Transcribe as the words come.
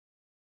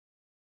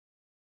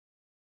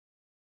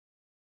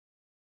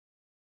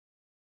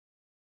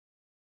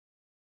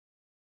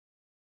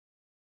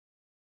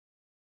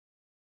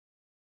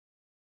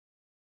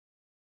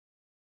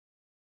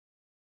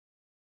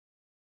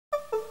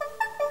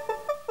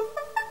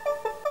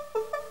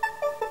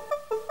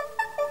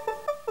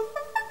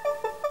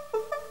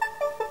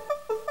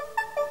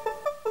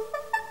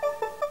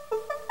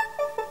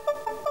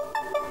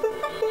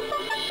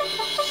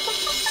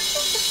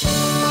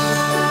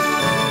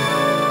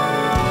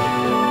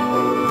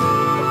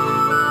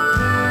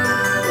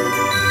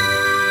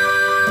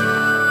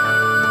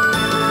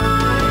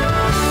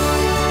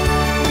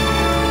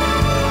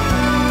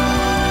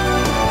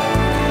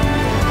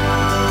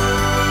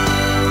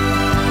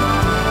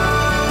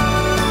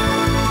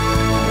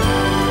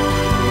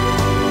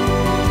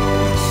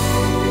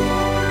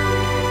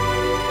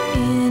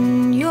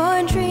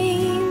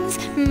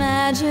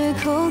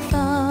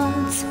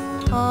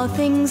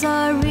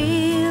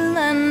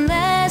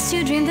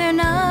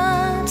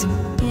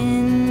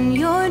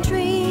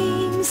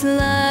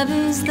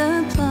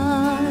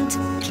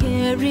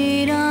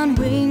carried on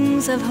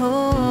wings of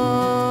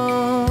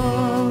hope.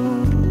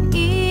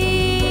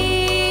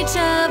 Each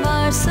of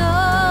our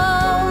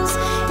souls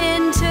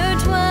intertwine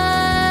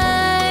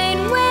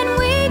when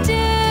we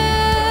do.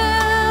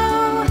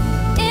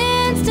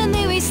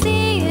 Instantly we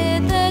see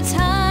it, the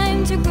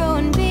time to grow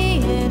and be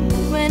it,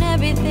 when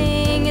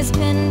everything is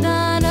pinned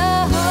on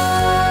a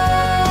hope.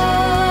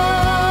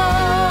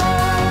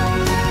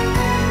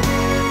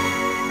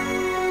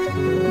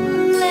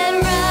 Let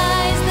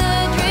rise the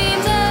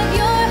dreams of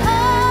your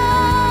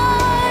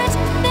heart,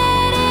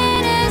 that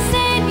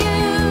innocent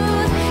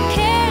youth,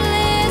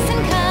 careless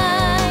and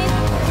kind,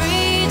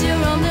 free to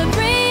roam the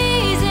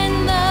breeze in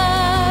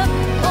love,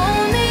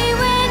 only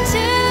when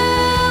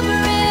two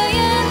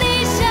brilliantly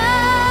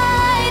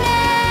shine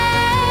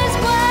as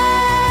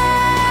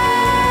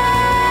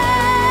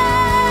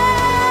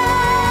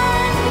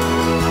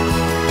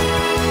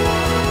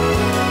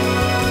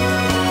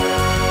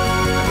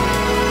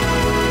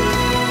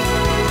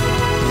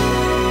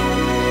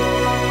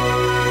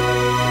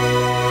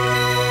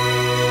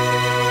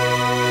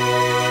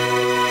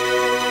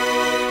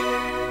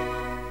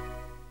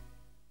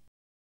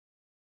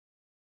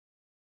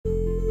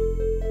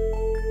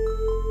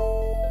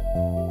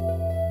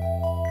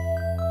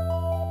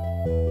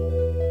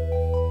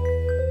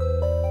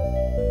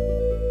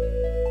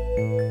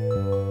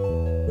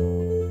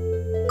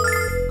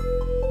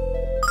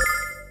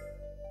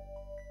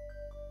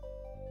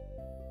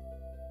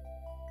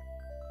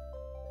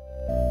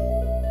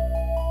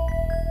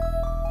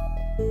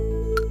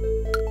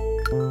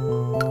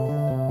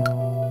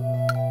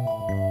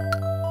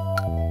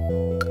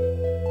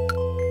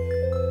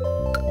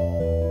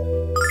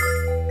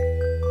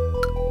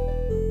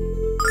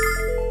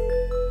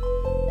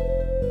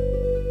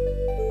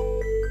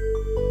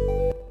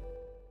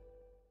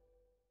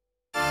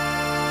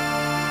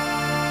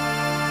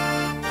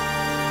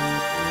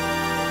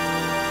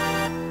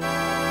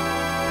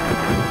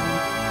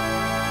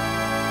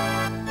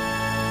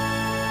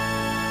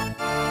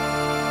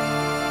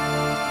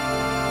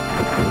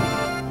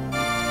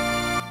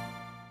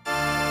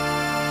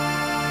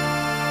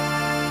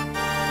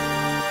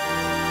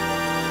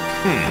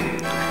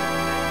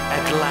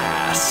At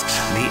last,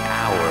 the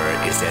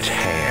hour is at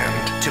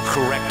hand to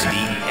correct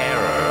the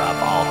error of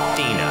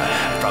Althena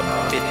from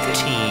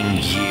 15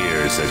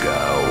 years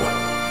ago.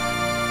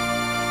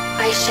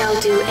 I shall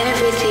do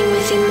everything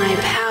within my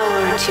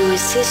power to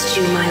assist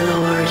you, my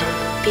lord.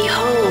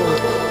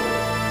 Behold.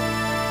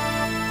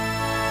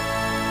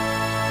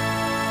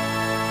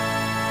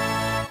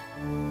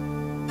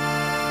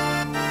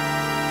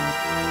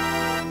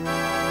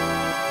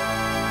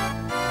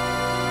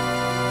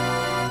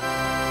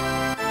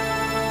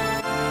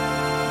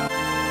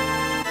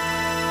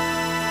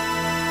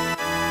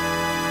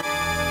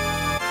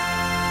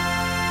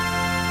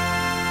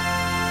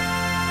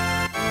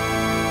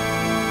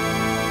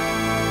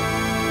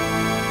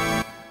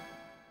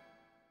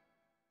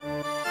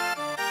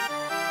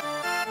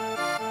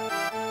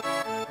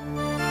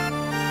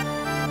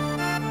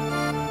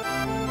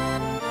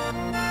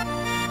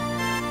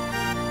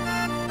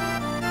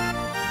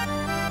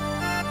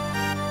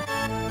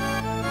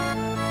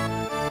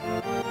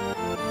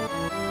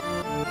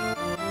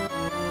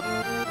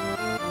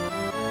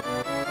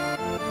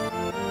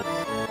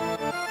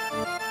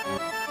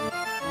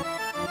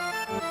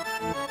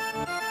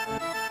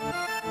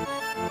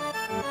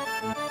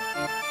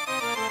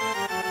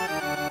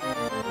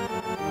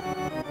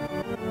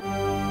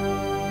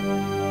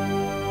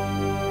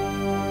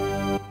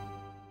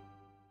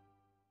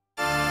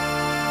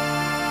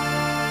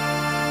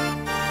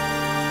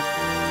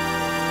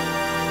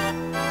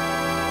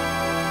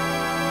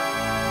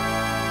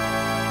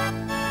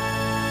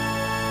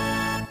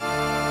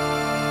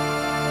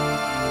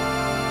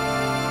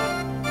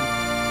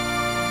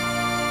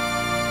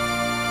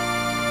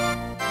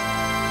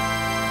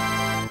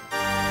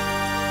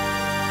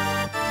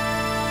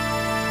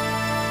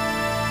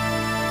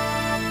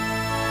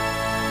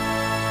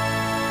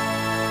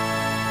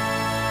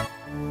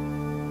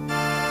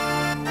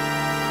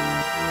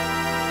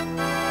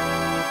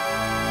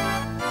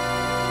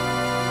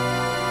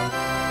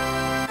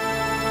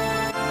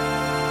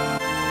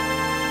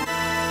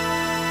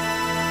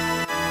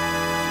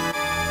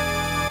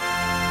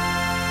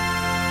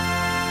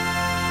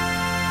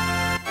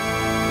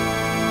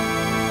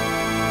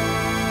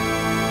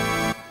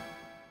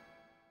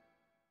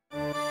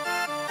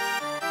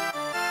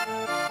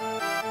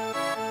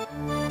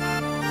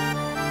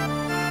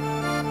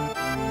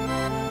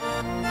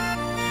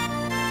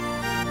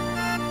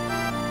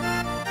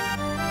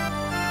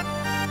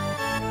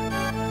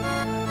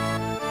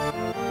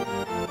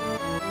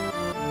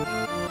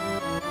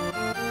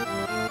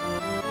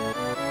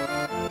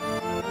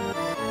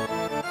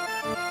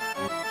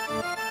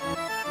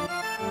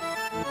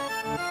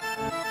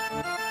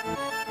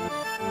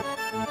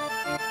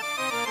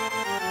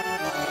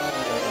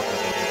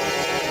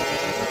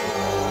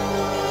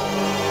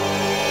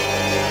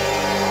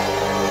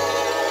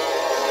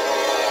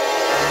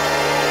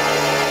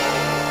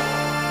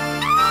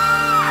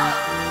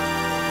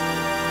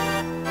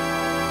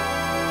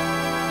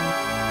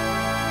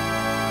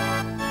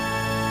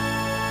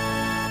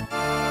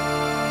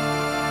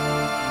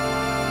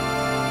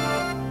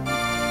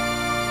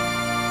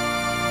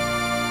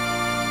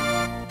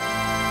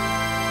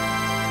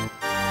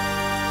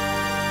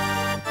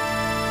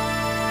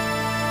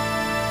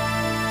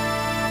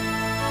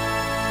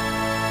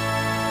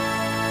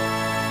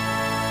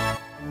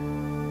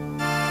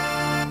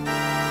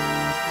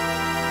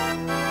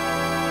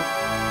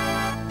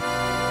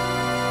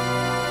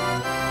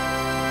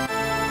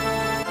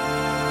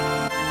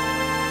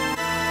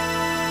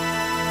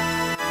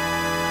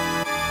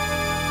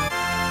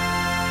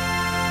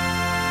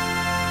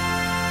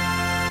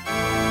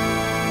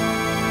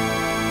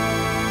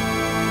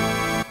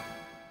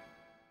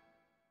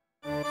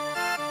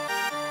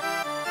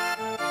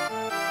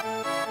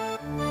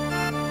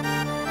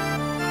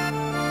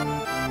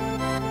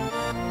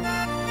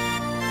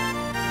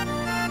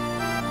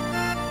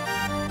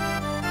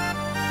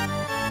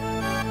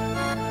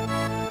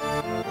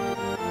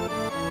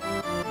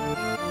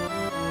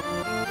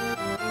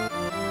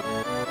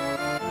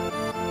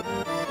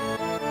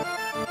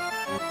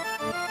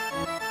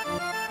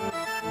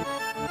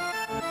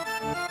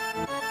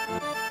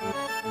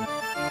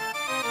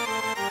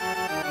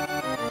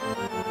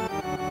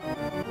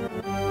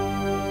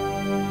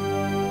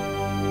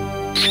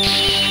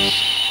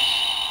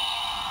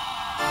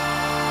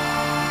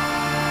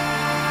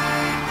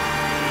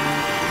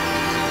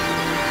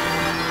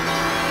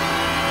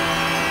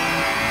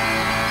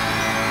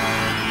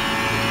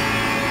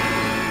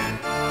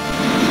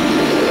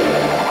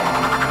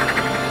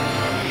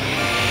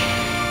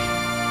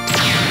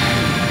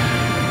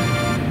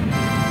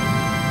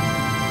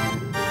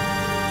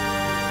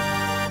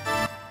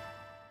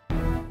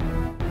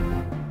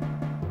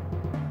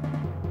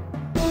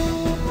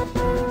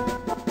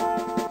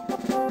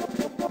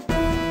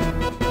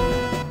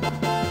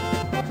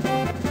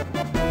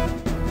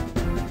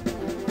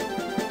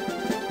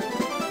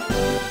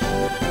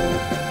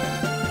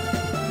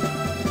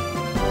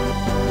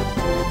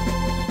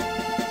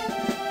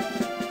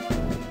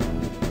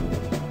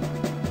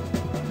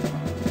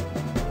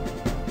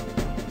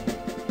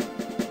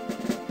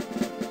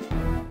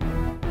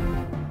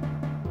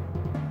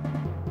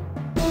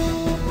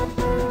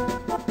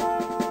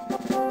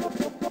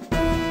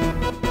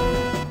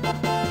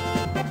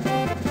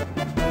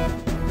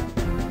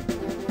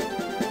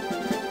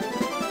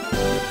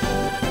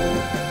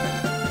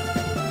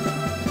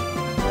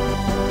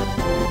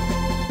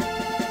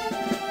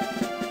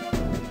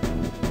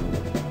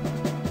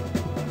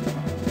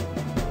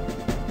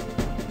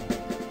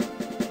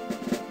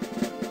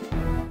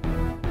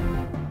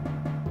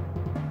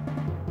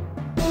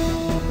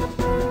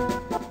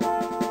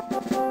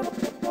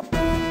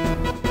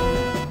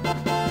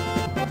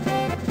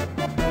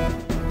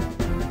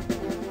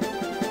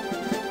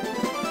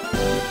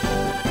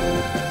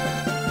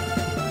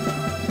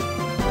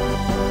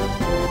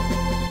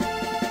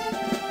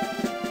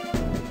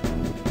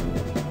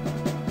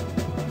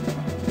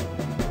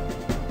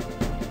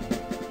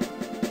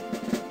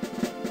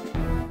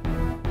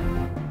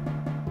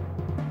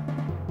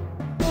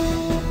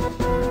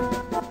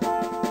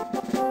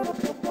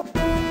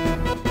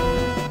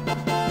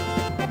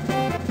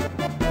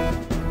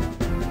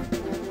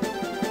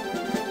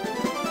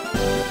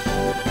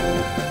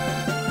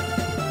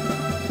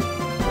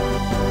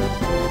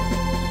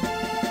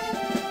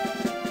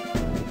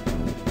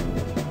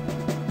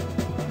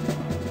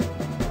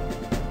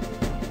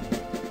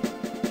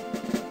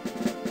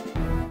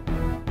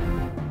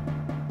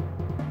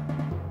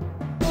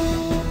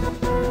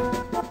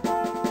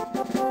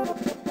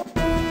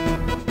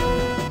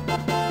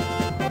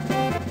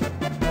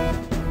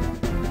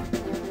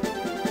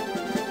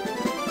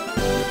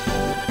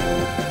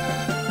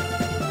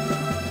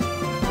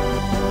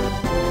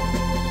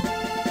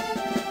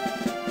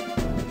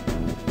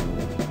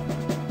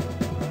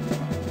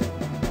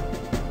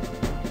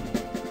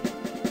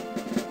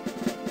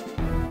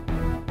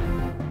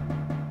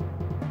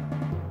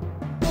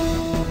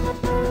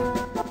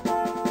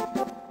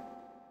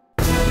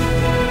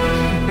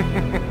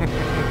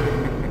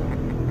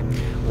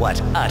 What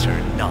utter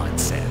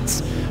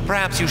nonsense.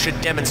 Perhaps you should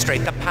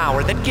demonstrate the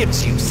power that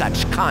gives you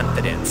such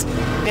confidence.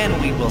 Then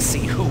we will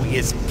see who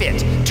is fit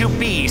to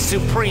be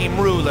Supreme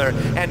Ruler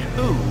and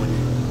who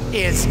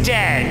is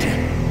dead.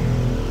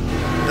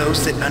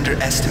 Those that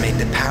underestimate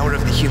the power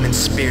of the human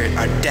spirit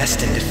are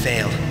destined to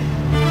fail.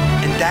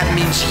 And that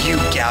means you,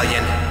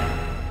 Ghaleon.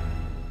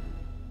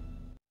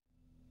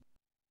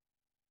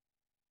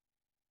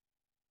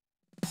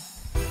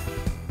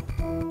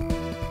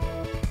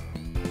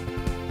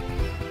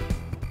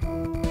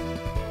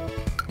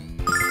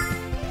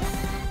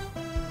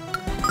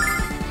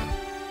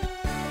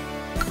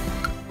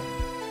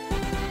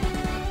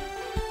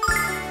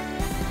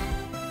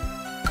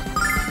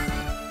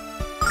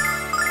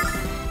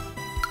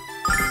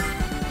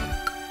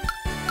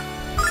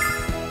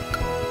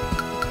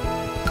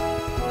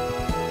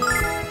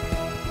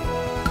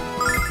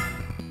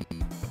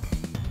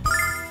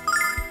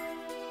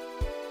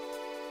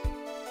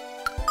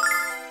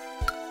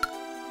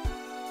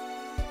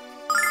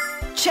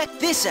 Check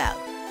this out.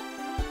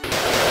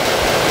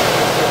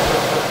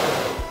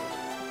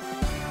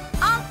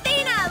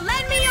 Althena,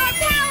 lend me your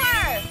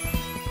power!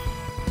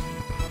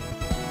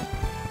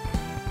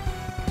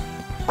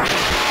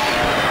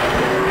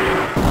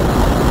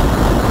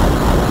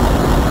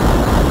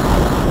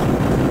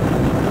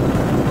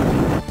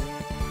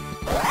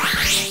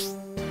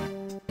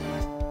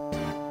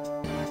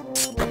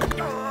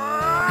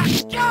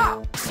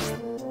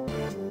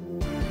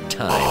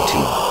 Time to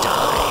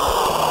die.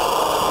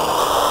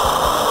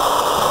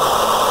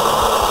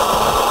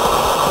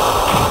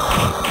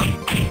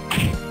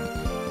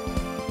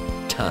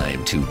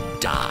 Time to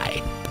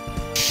die.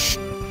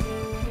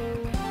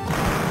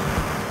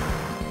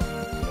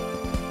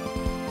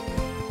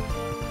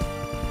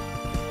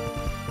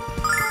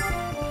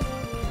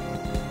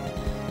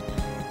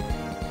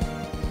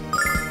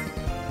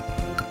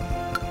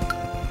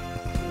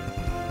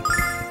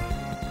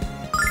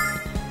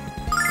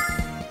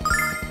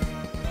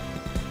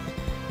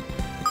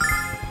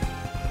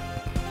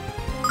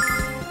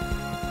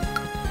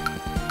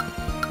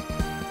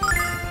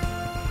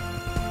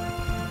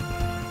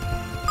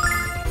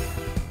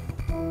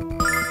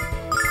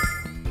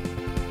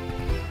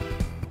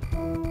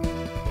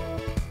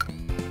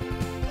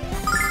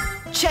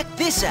 Check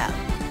this out.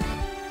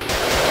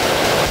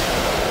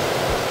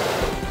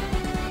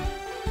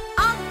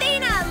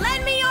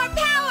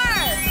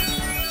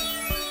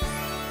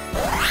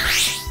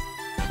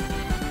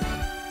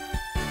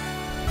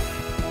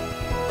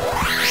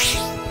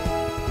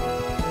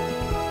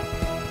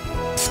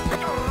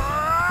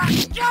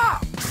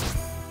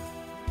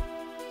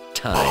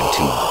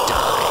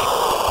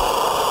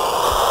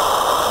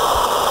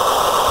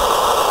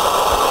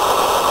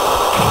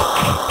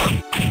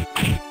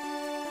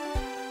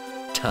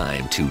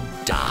 to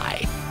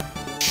die.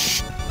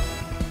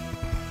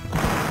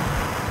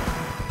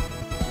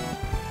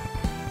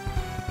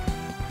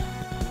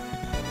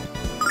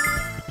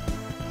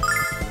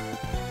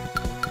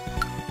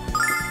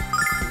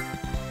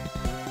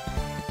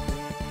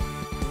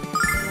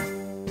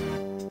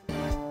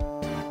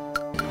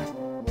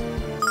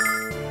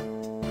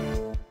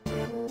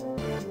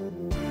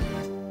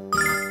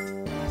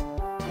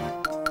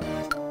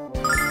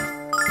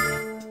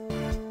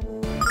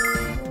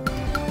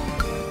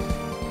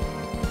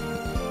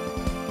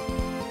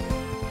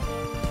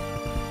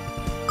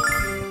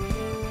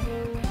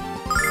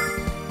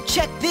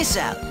 Check this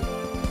out.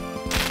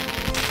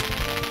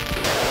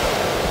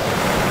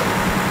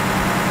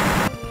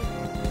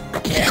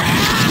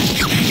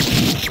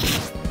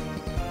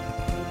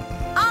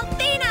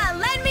 Althena,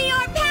 lend me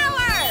your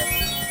power!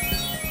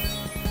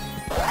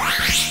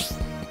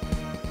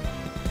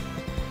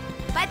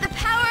 By the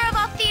power of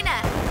Althena!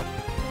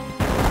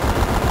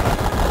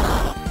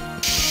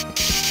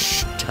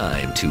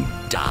 Time to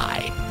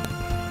die.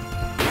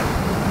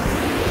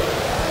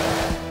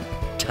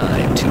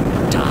 Time to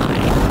die.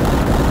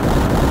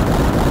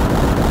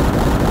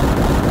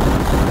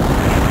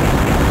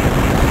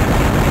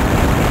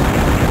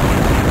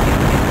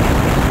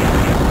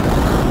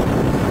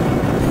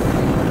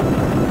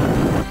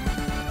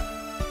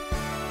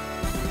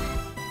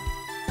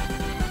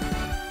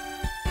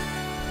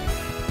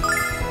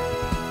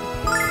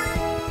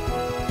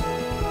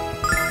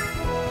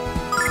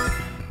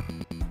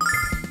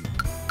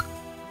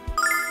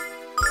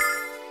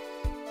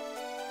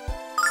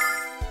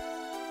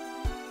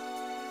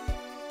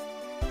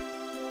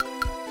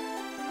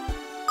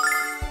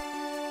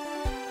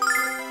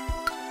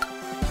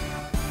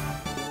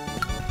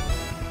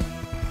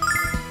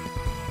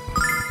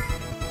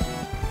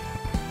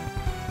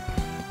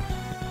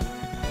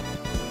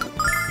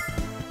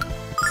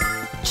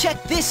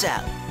 Check this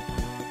out.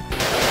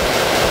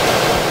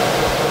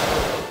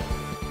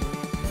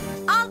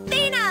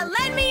 Althena,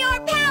 lend me your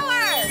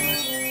power!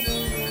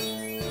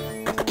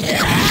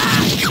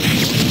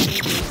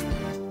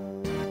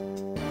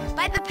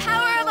 By the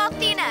power of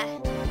Althena!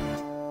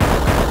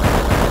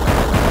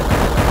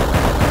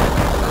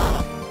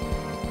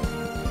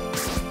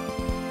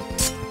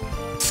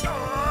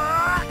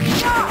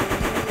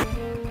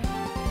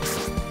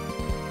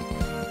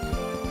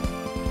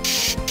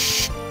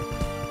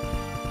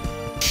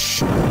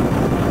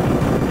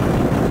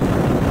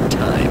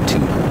 Time to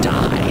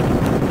die.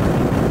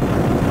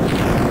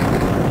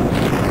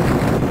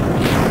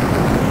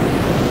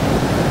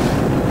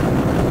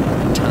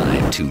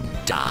 Time to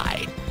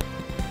die.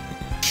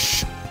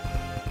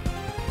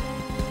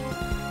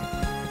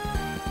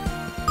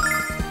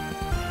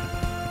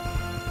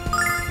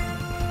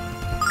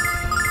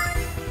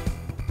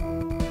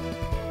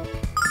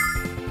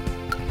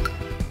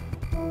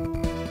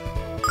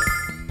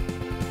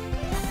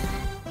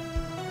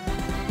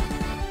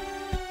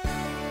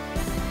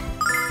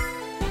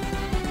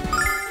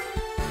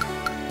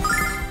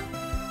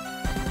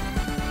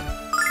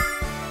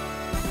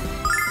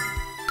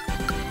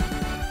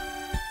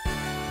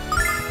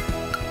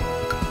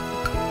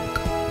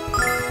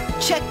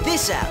 Check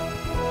this out.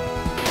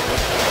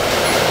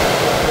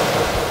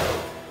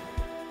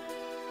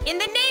 In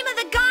the name of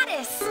the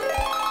goddess!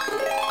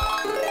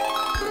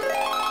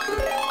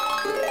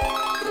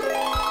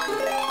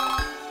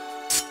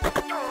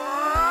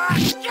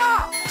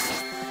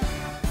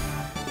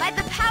 By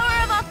the power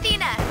of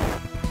Althena!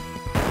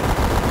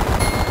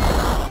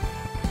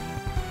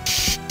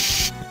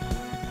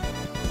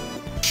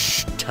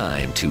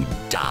 Time to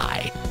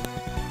die.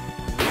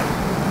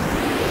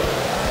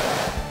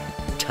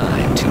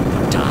 Time to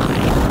die.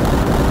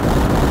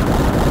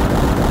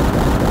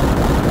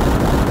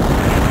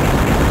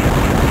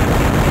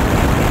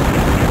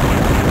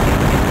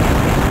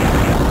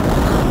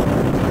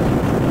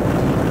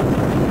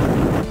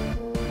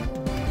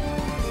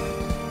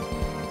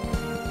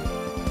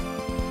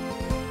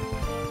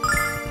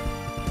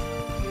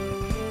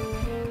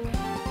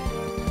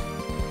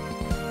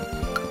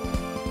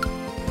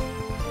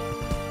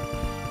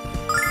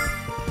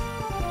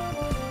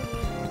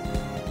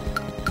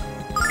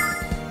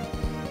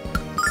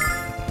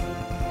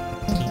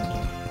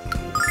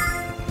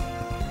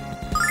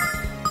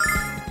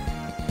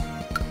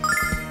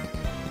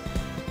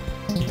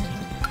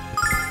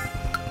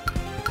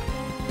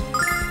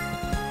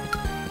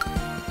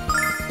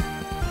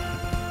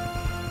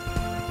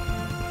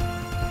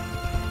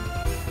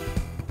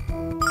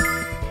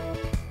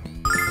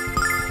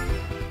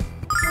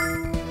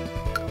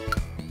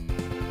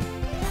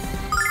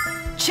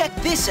 Check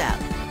this out.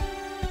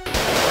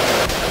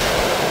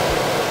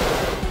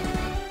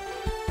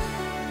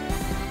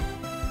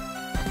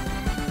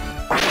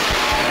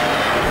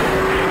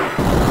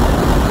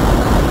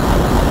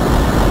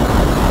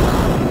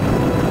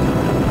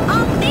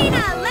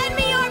 Althena, lend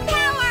me your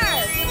power!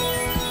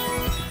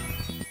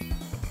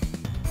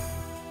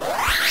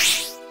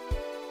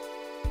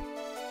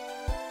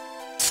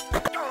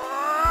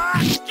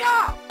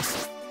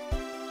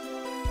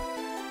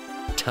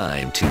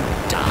 Time to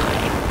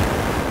die.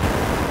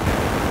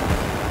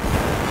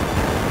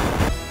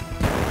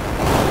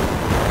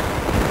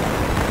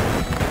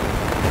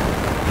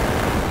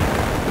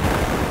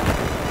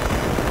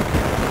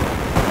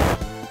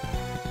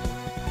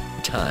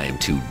 Time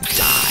to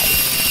die.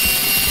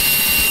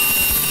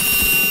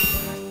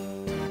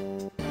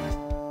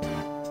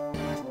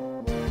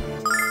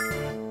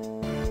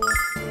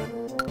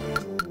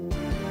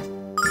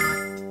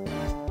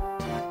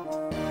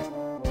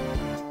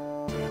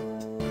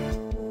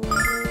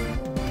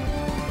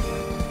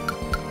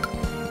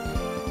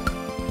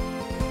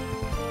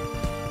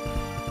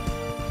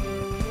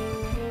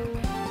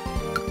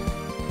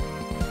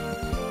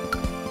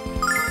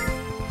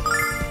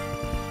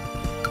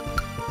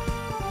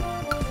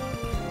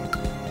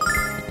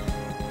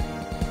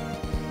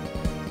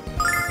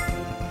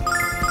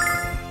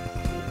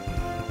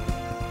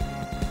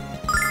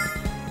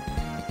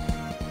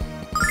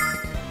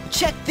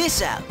 Check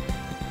this out.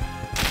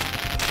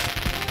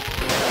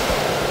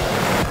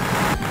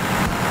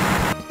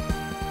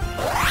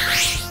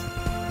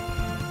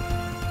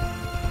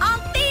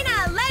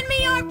 Althena, lend me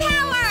your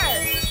power!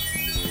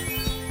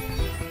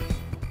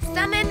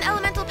 Summon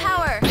elemental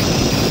power.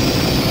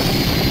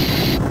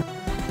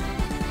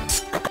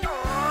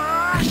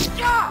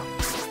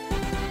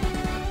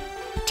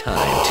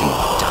 Time to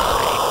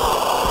die.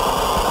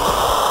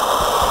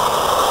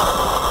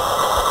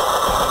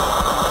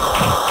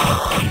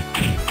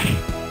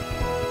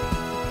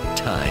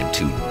 Time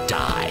to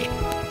die.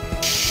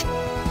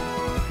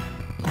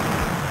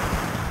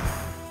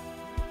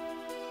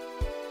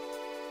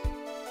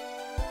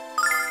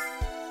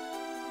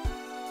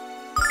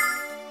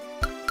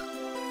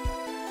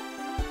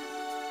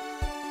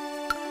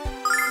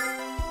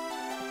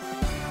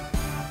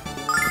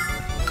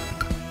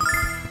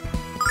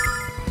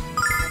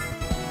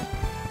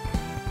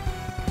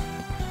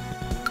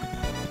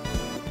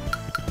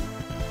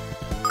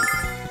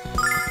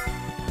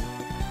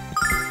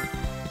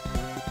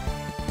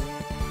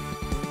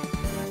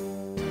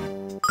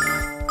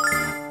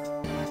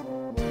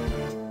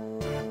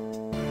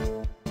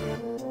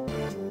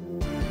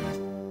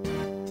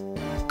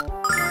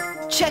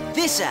 Check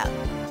this out.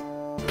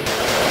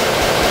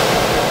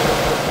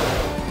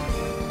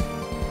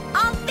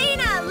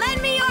 Althena,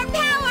 lend me your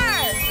power!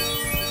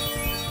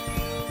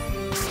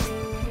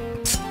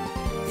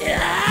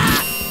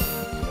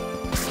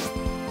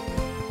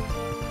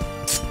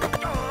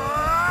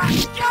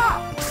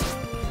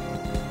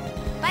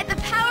 By the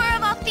power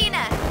of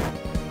Althena.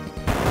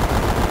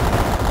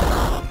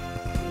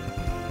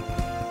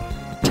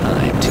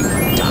 Time to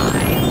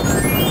die.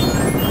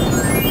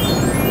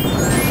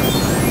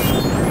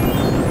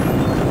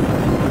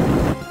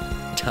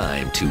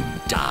 Time to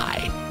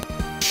die.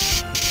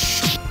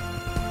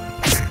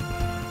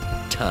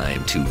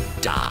 Time to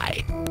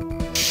die.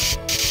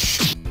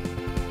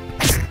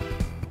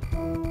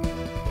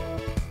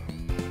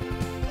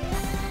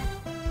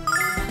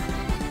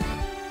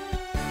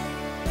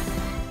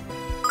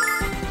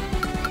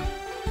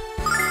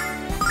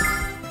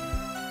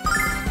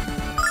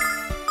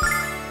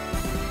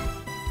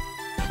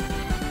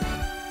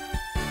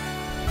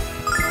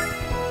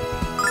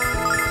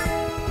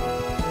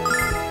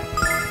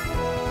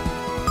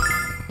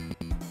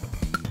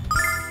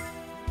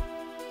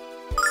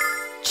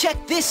 Check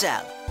this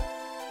out.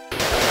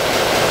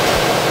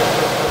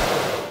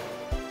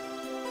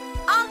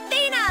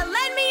 Althena,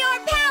 lend me your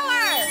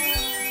power!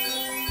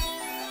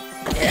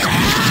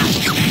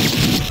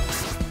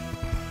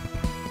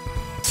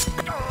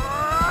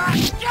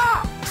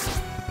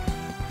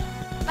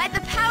 By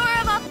the power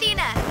of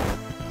Althena.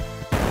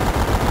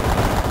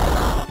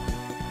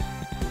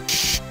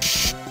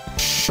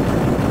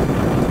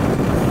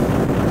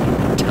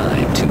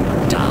 Time to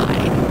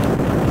die.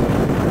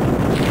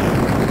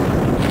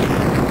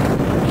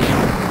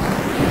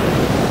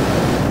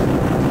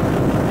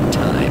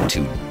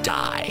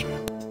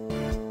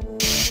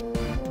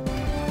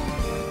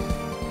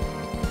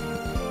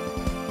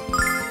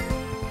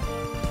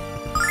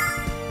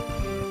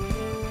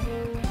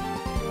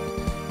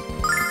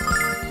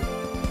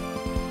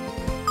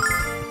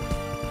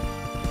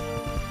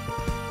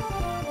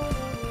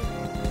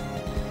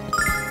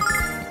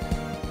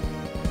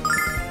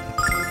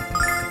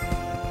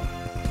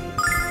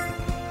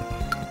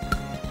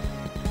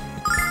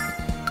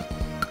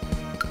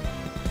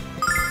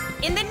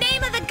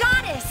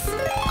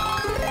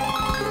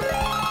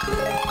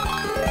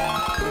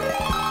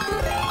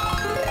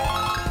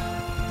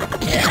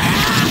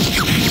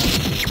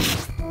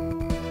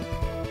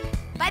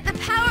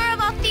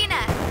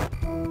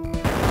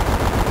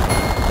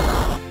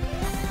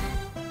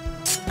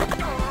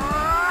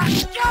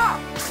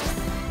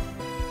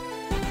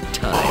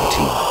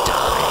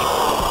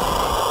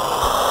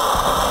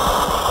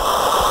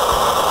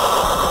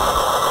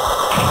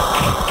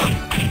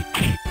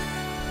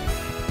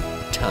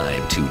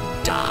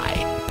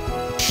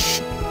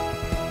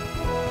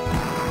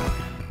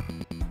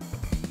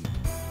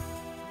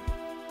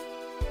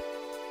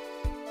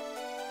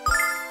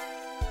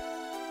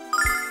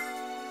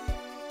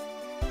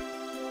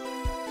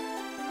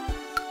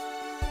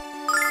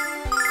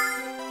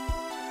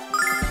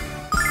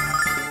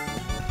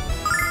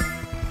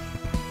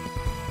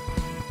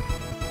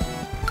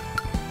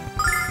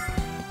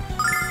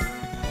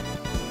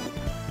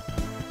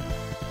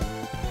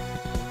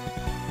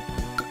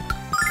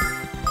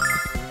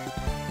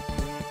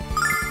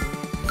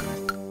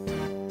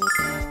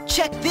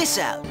 Check this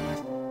out.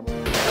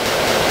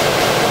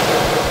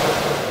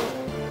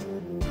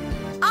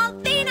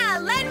 Althena,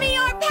 lend me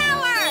your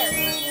power!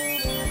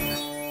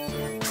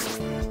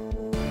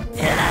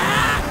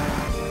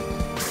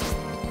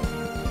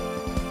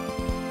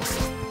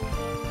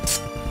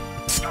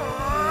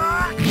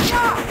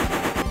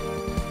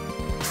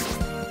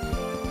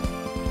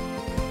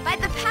 By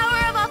the power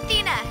of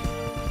Althena!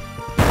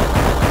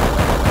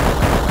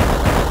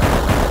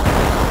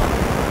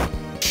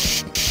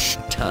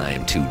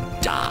 Time to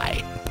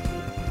die.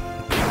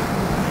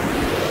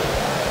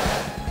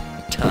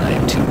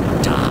 Time to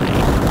die.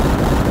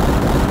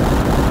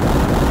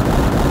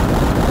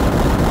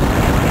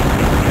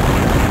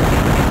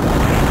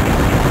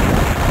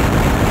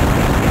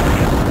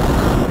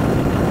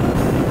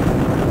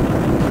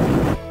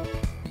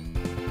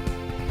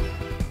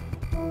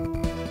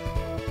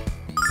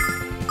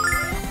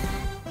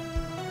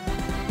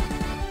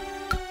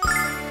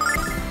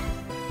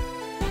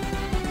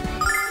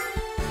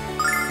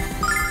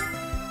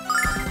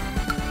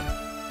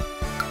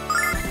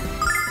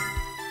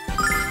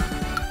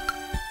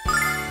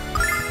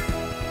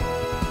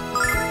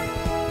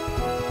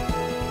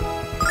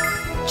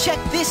 Check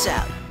this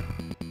out.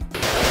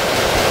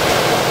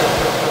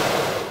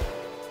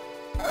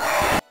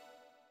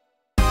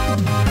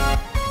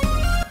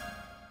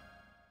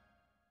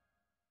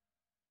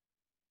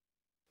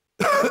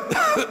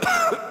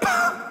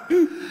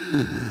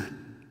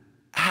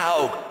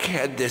 How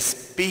can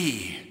this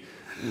be?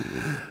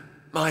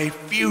 My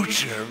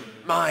future,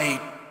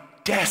 my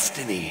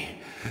destiny,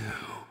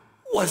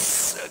 was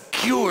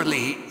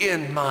securely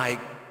in my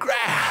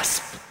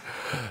grasp.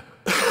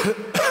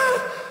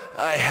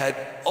 I had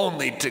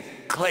only to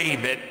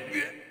claim it,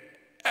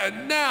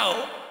 and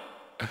now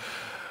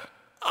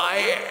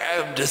I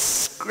am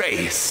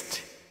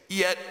disgraced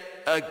yet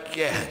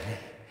again.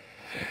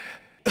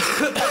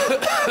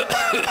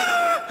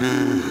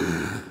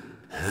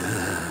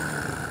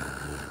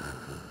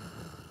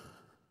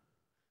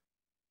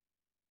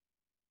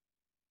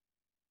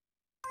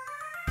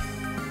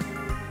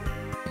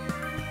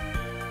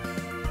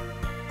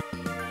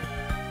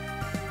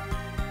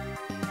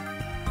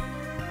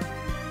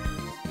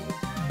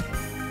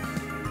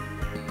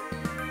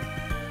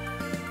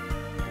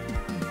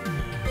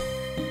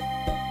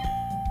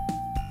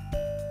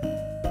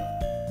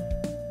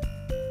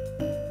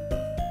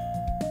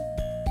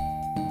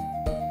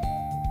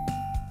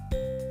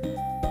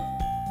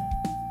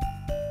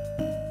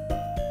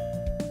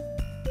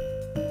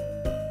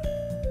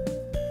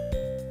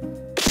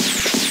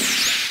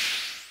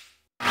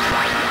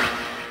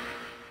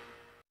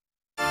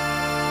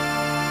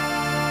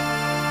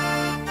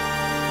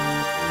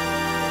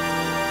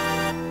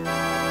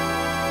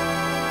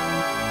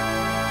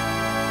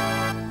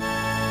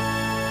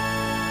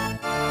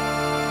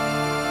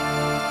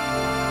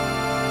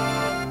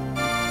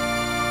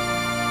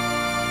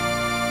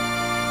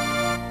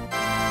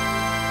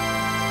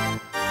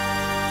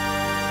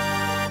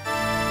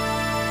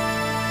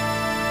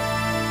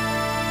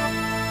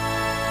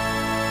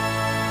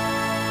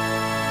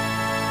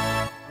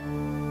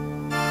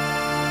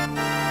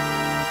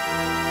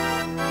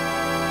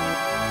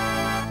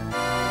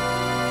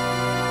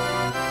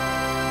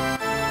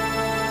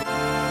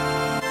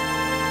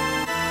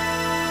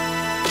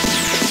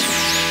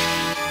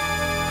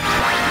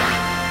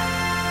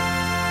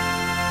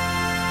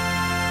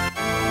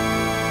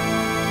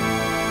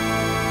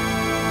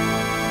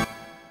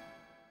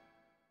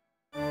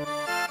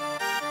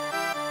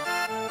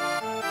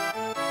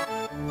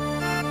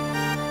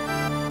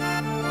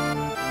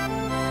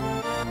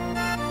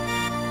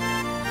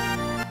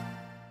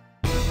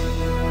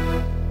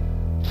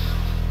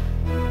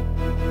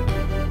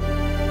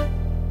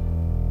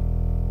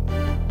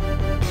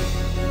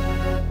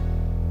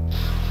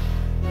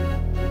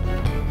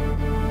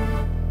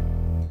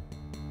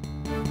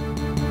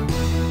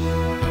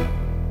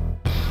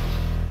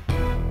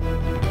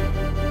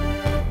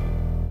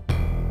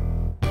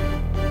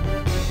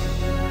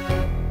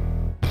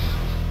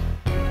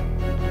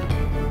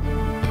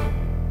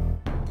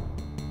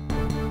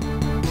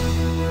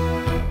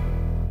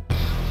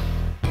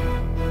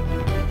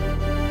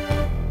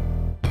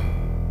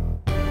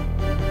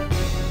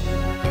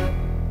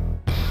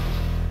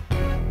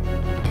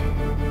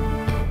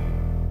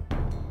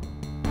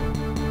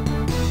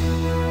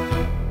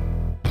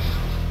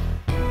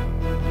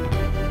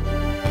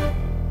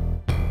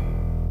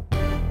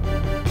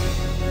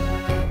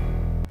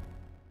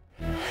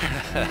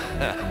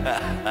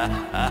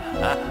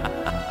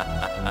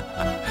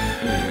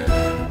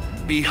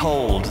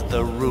 Behold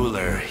the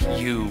ruler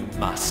you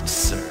must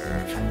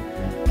serve.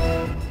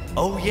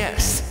 Oh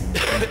yes,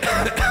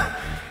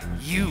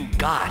 you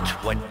got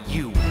what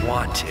you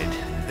wanted,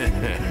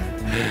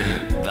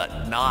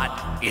 but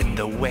not in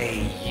the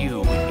way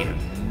you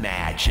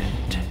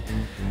imagined.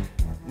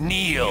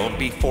 Kneel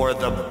before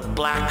the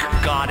black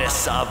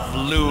goddess of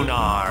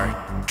Lunar,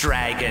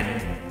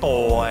 dragon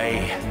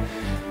boy.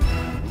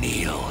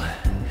 Kneel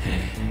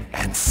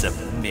and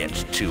submit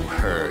to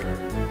her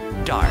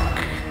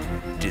dark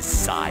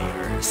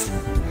desires.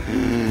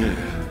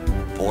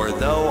 For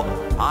though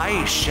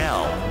I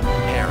shall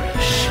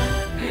perish,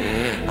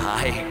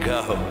 I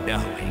go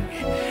knowing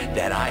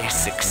that I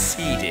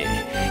succeeded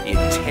in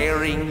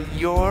tearing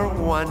your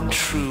one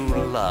true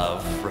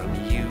love from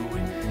you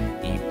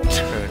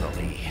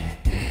eternally,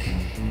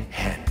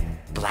 and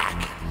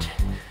blackened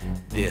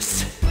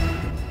this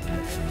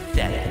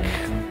pathetic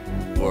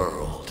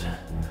world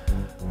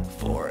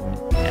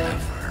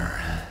forever.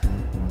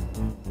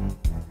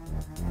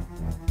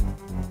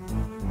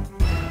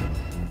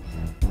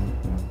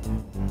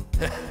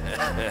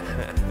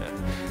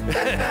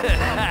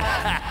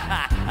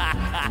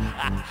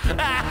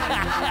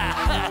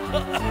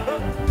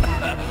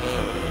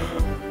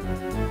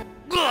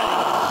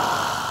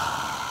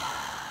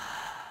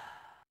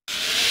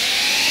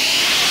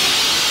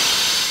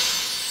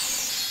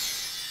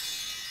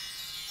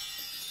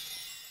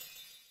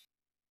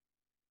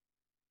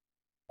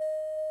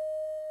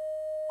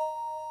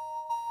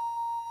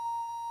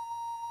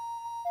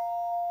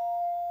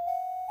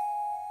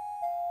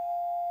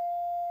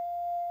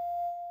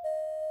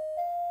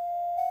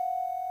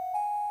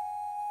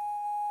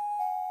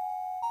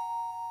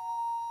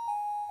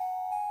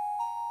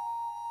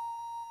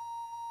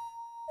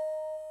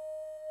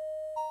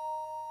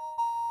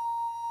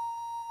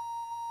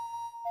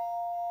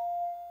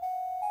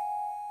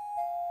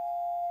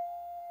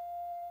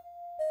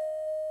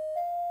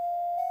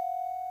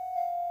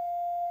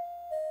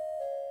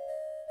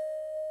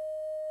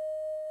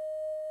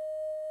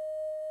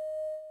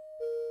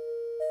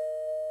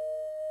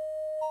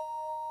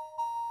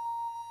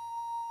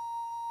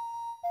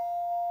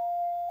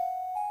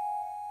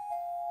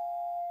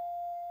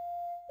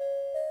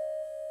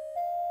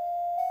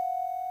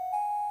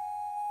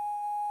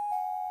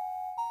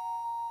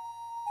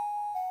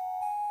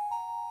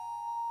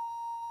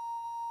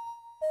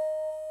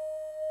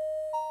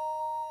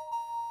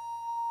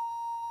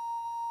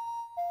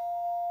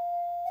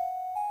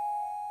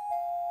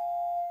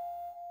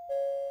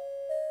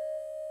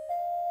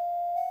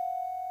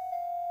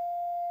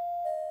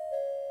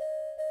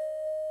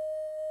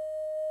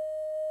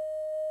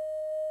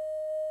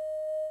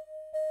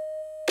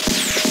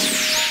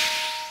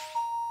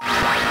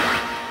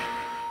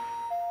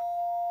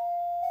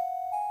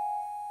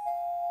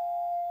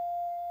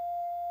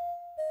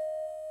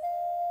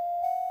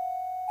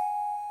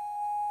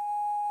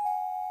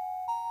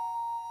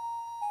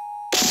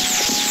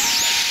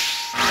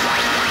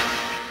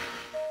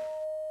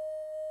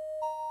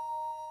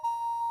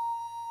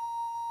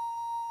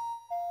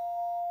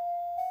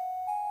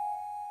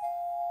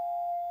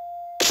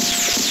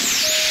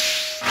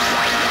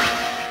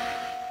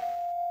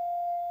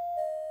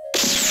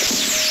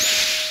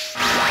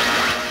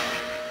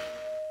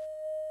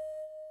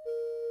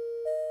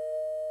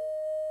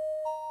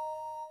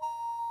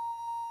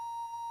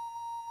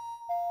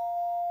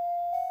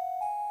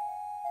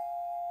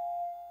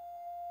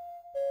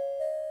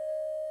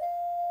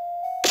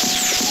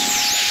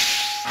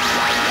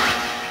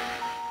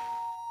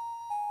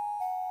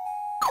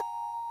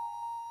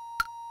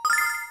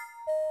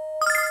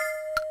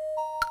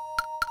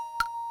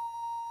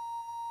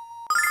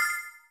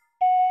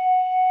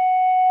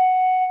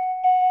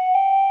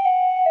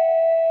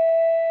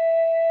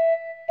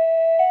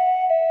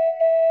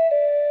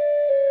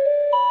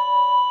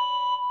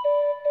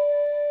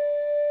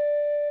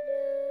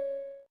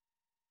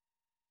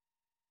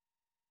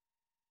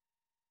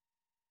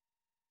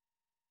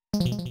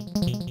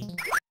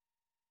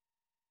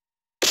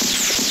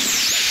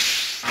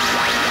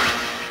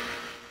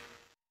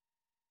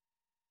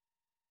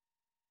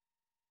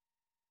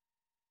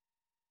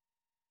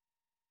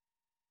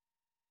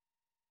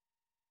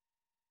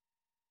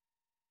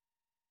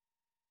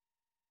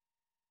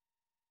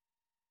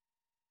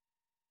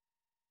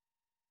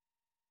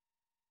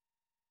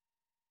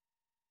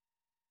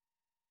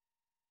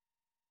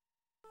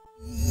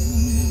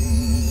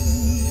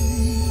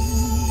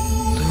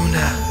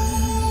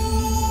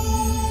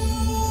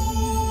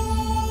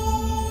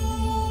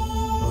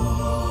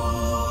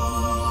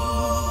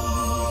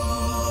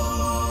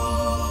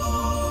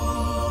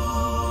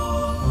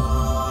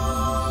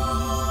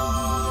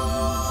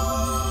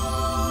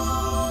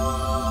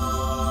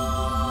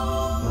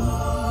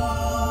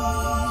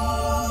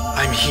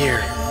 I'm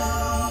here.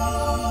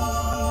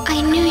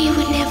 I knew you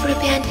would never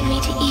abandon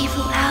me to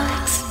evil,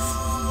 Alex.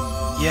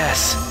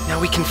 Yes, now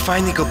we can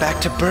finally go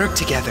back to Berg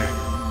together.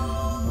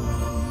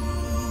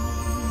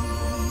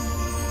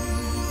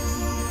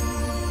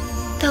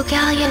 Though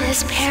Ghaleon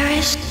has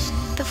perished,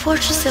 the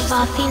fortress of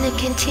Athena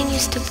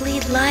continues to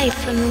bleed life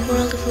from the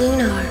world of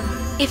Lunar.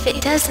 If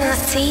it does not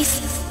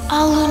cease,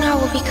 all Lunar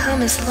will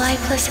become as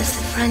lifeless as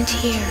the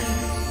frontier.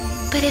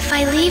 But if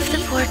I leave the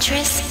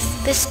fortress,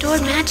 the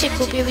stored magic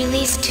will be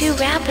released too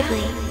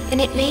rapidly, and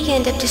it may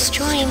end up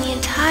destroying the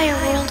entire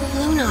world of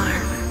Lunar.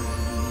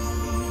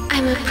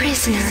 I'm a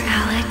prisoner,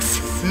 Alex.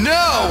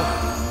 No!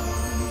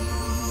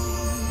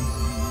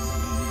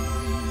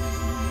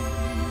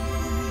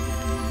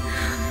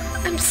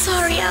 I'm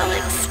sorry,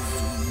 Alex.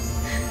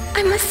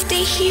 I must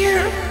stay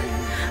here.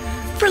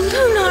 For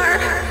Lunar.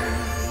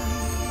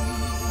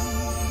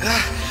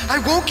 I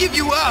won't give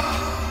you up!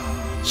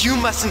 You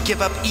mustn't give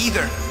up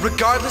either,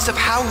 regardless of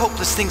how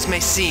hopeless things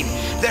may seem.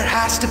 There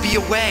has to be a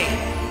way.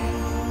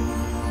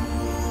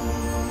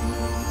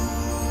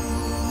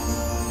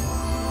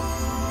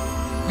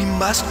 We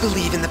must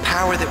believe in the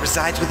power that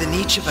resides within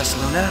each of us,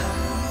 Luna.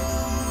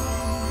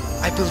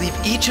 I believe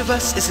each of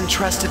us is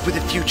entrusted with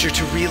a future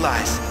to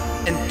realize,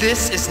 and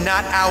this is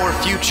not our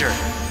future.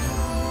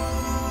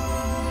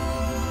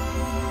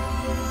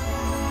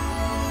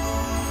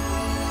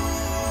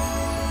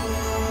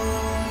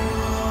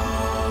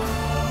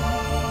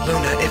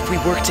 Luna, if we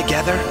work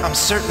together, I'm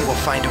certain we'll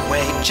find a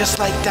way, just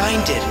like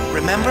Dyne did,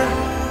 remember?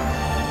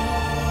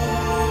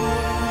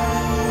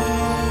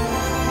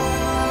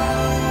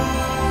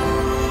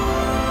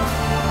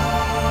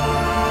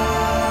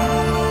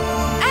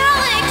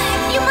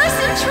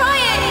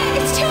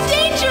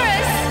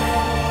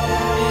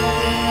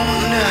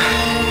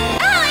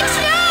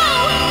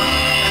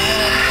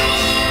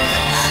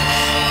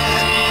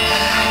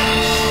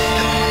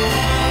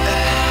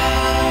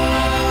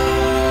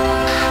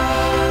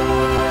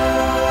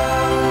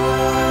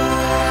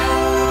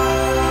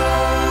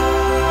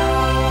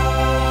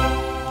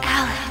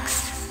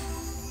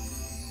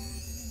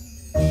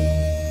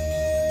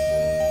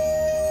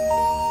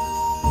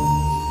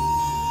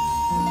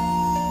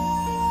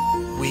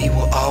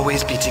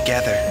 Always be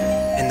together,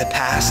 in the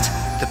past,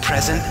 the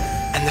present,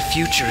 and the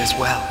future as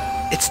well.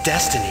 It's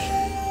destiny.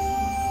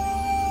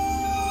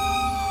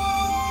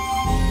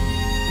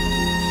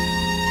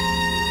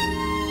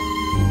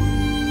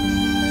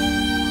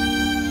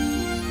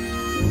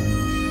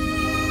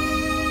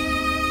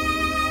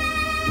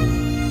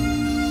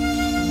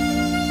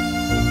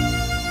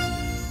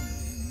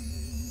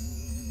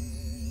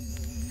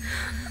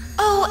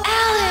 Oh,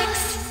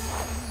 Alex!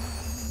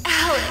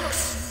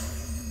 Alex!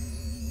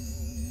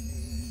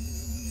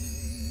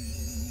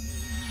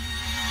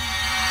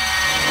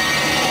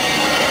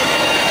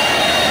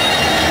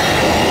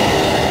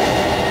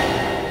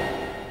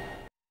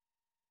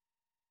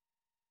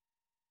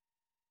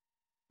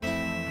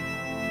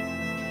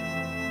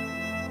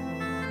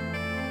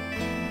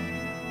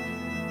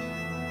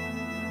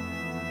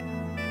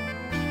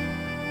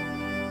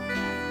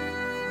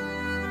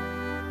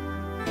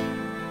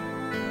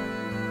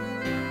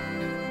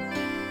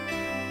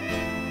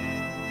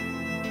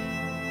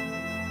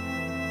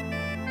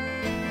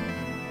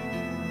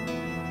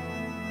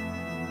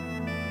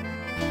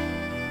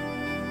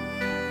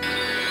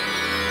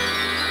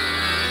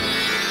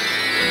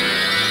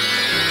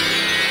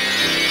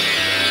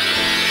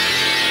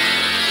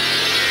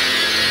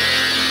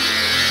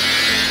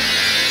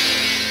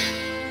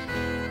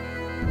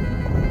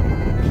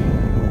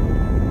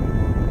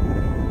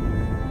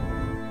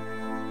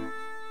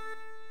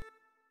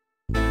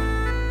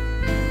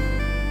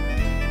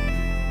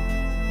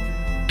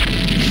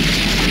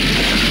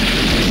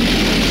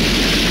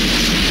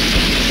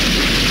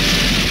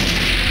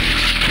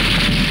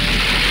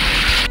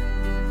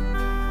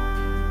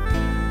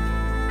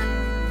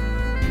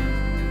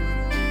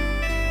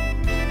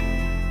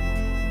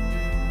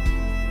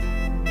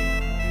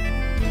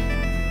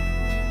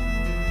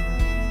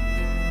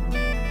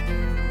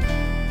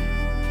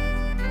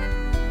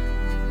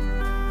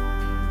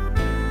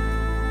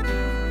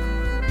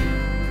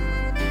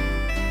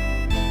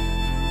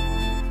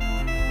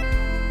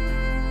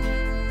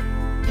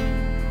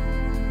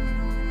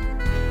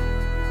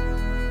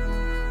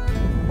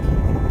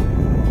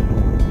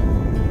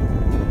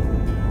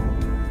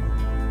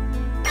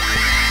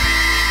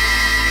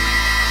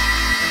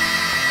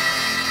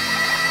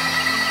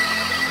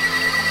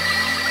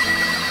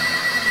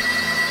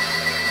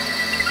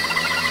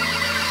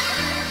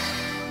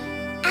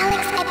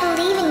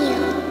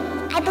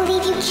 I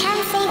believe you can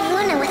save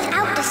Luna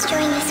without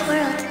destroying this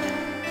world.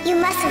 You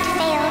mustn't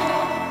fail.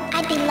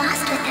 I'd be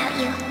lost without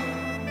you.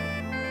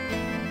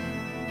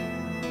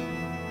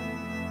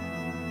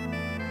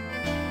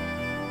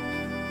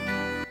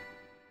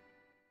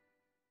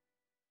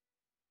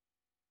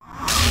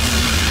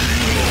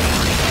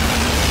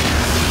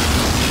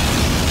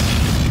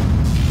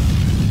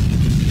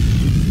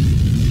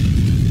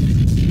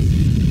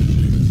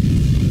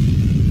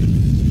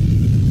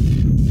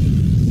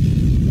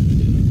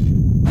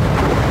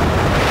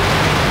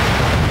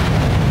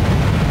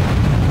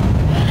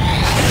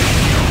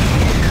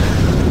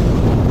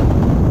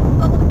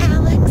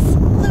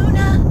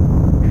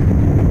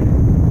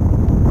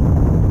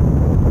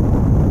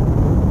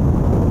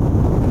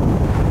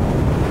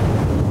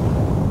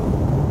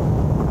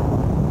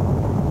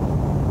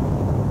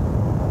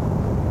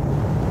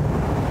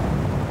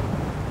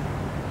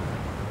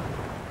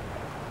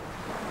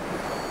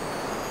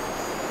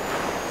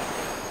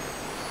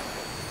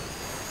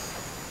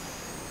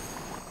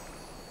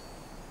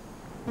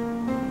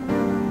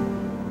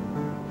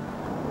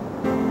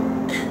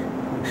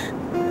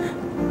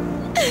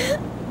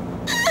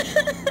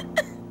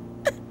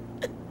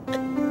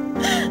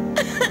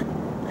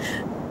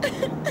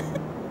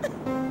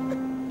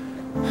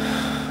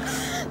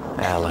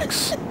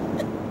 Alex,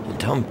 you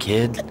dumb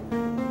kid.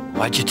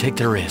 Why'd you take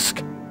the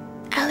risk?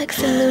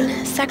 Alex and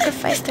Luna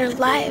sacrificed their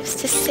lives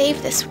to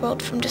save this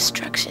world from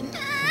destruction.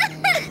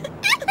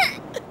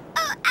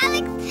 Oh,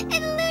 Alex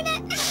and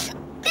Luna,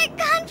 they're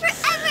gone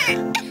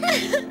forever.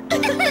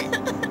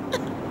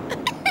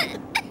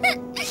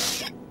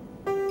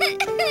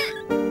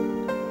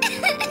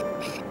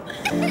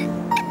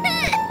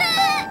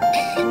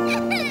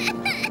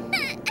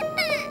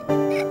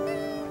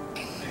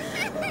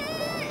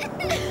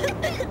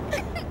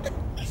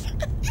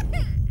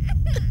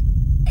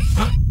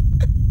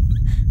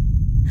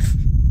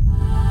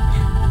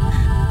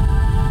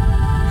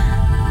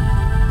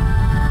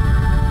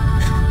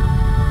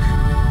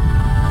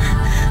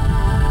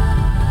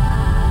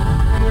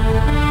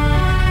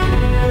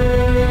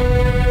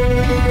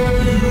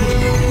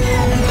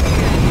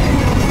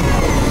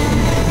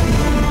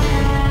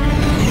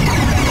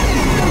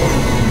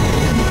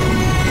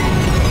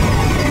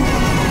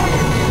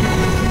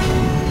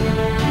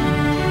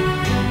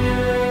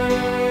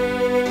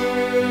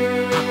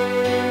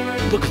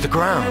 Look at the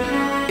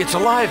ground. It's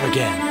alive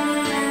again.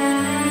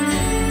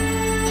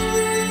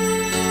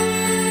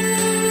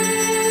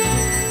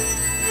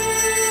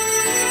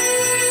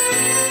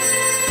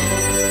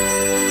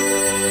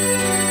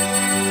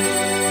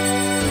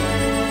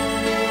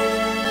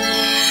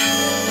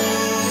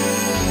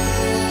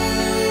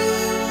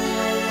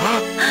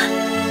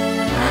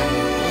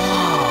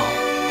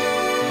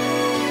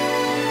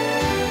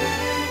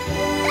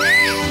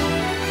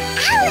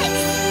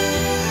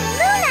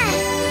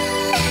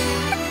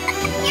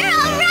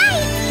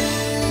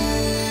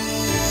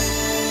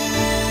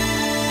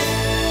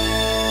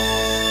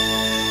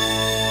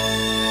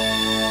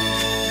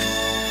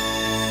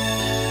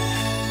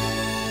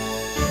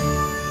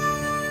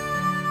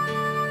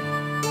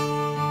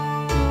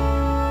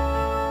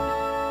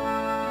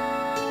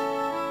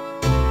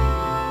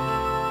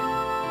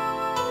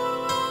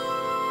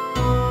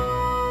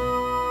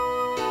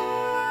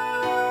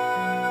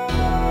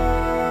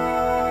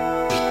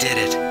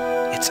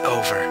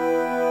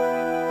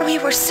 We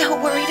were so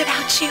worried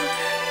about you.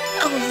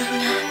 Oh,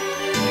 Luna.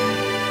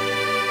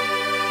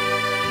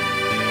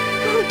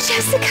 Oh,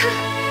 Jessica.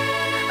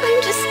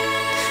 I'm just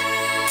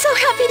so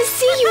happy to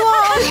see you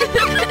all.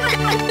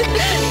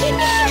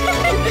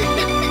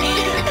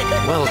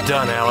 Well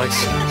done,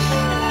 Alex.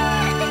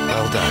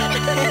 Well done.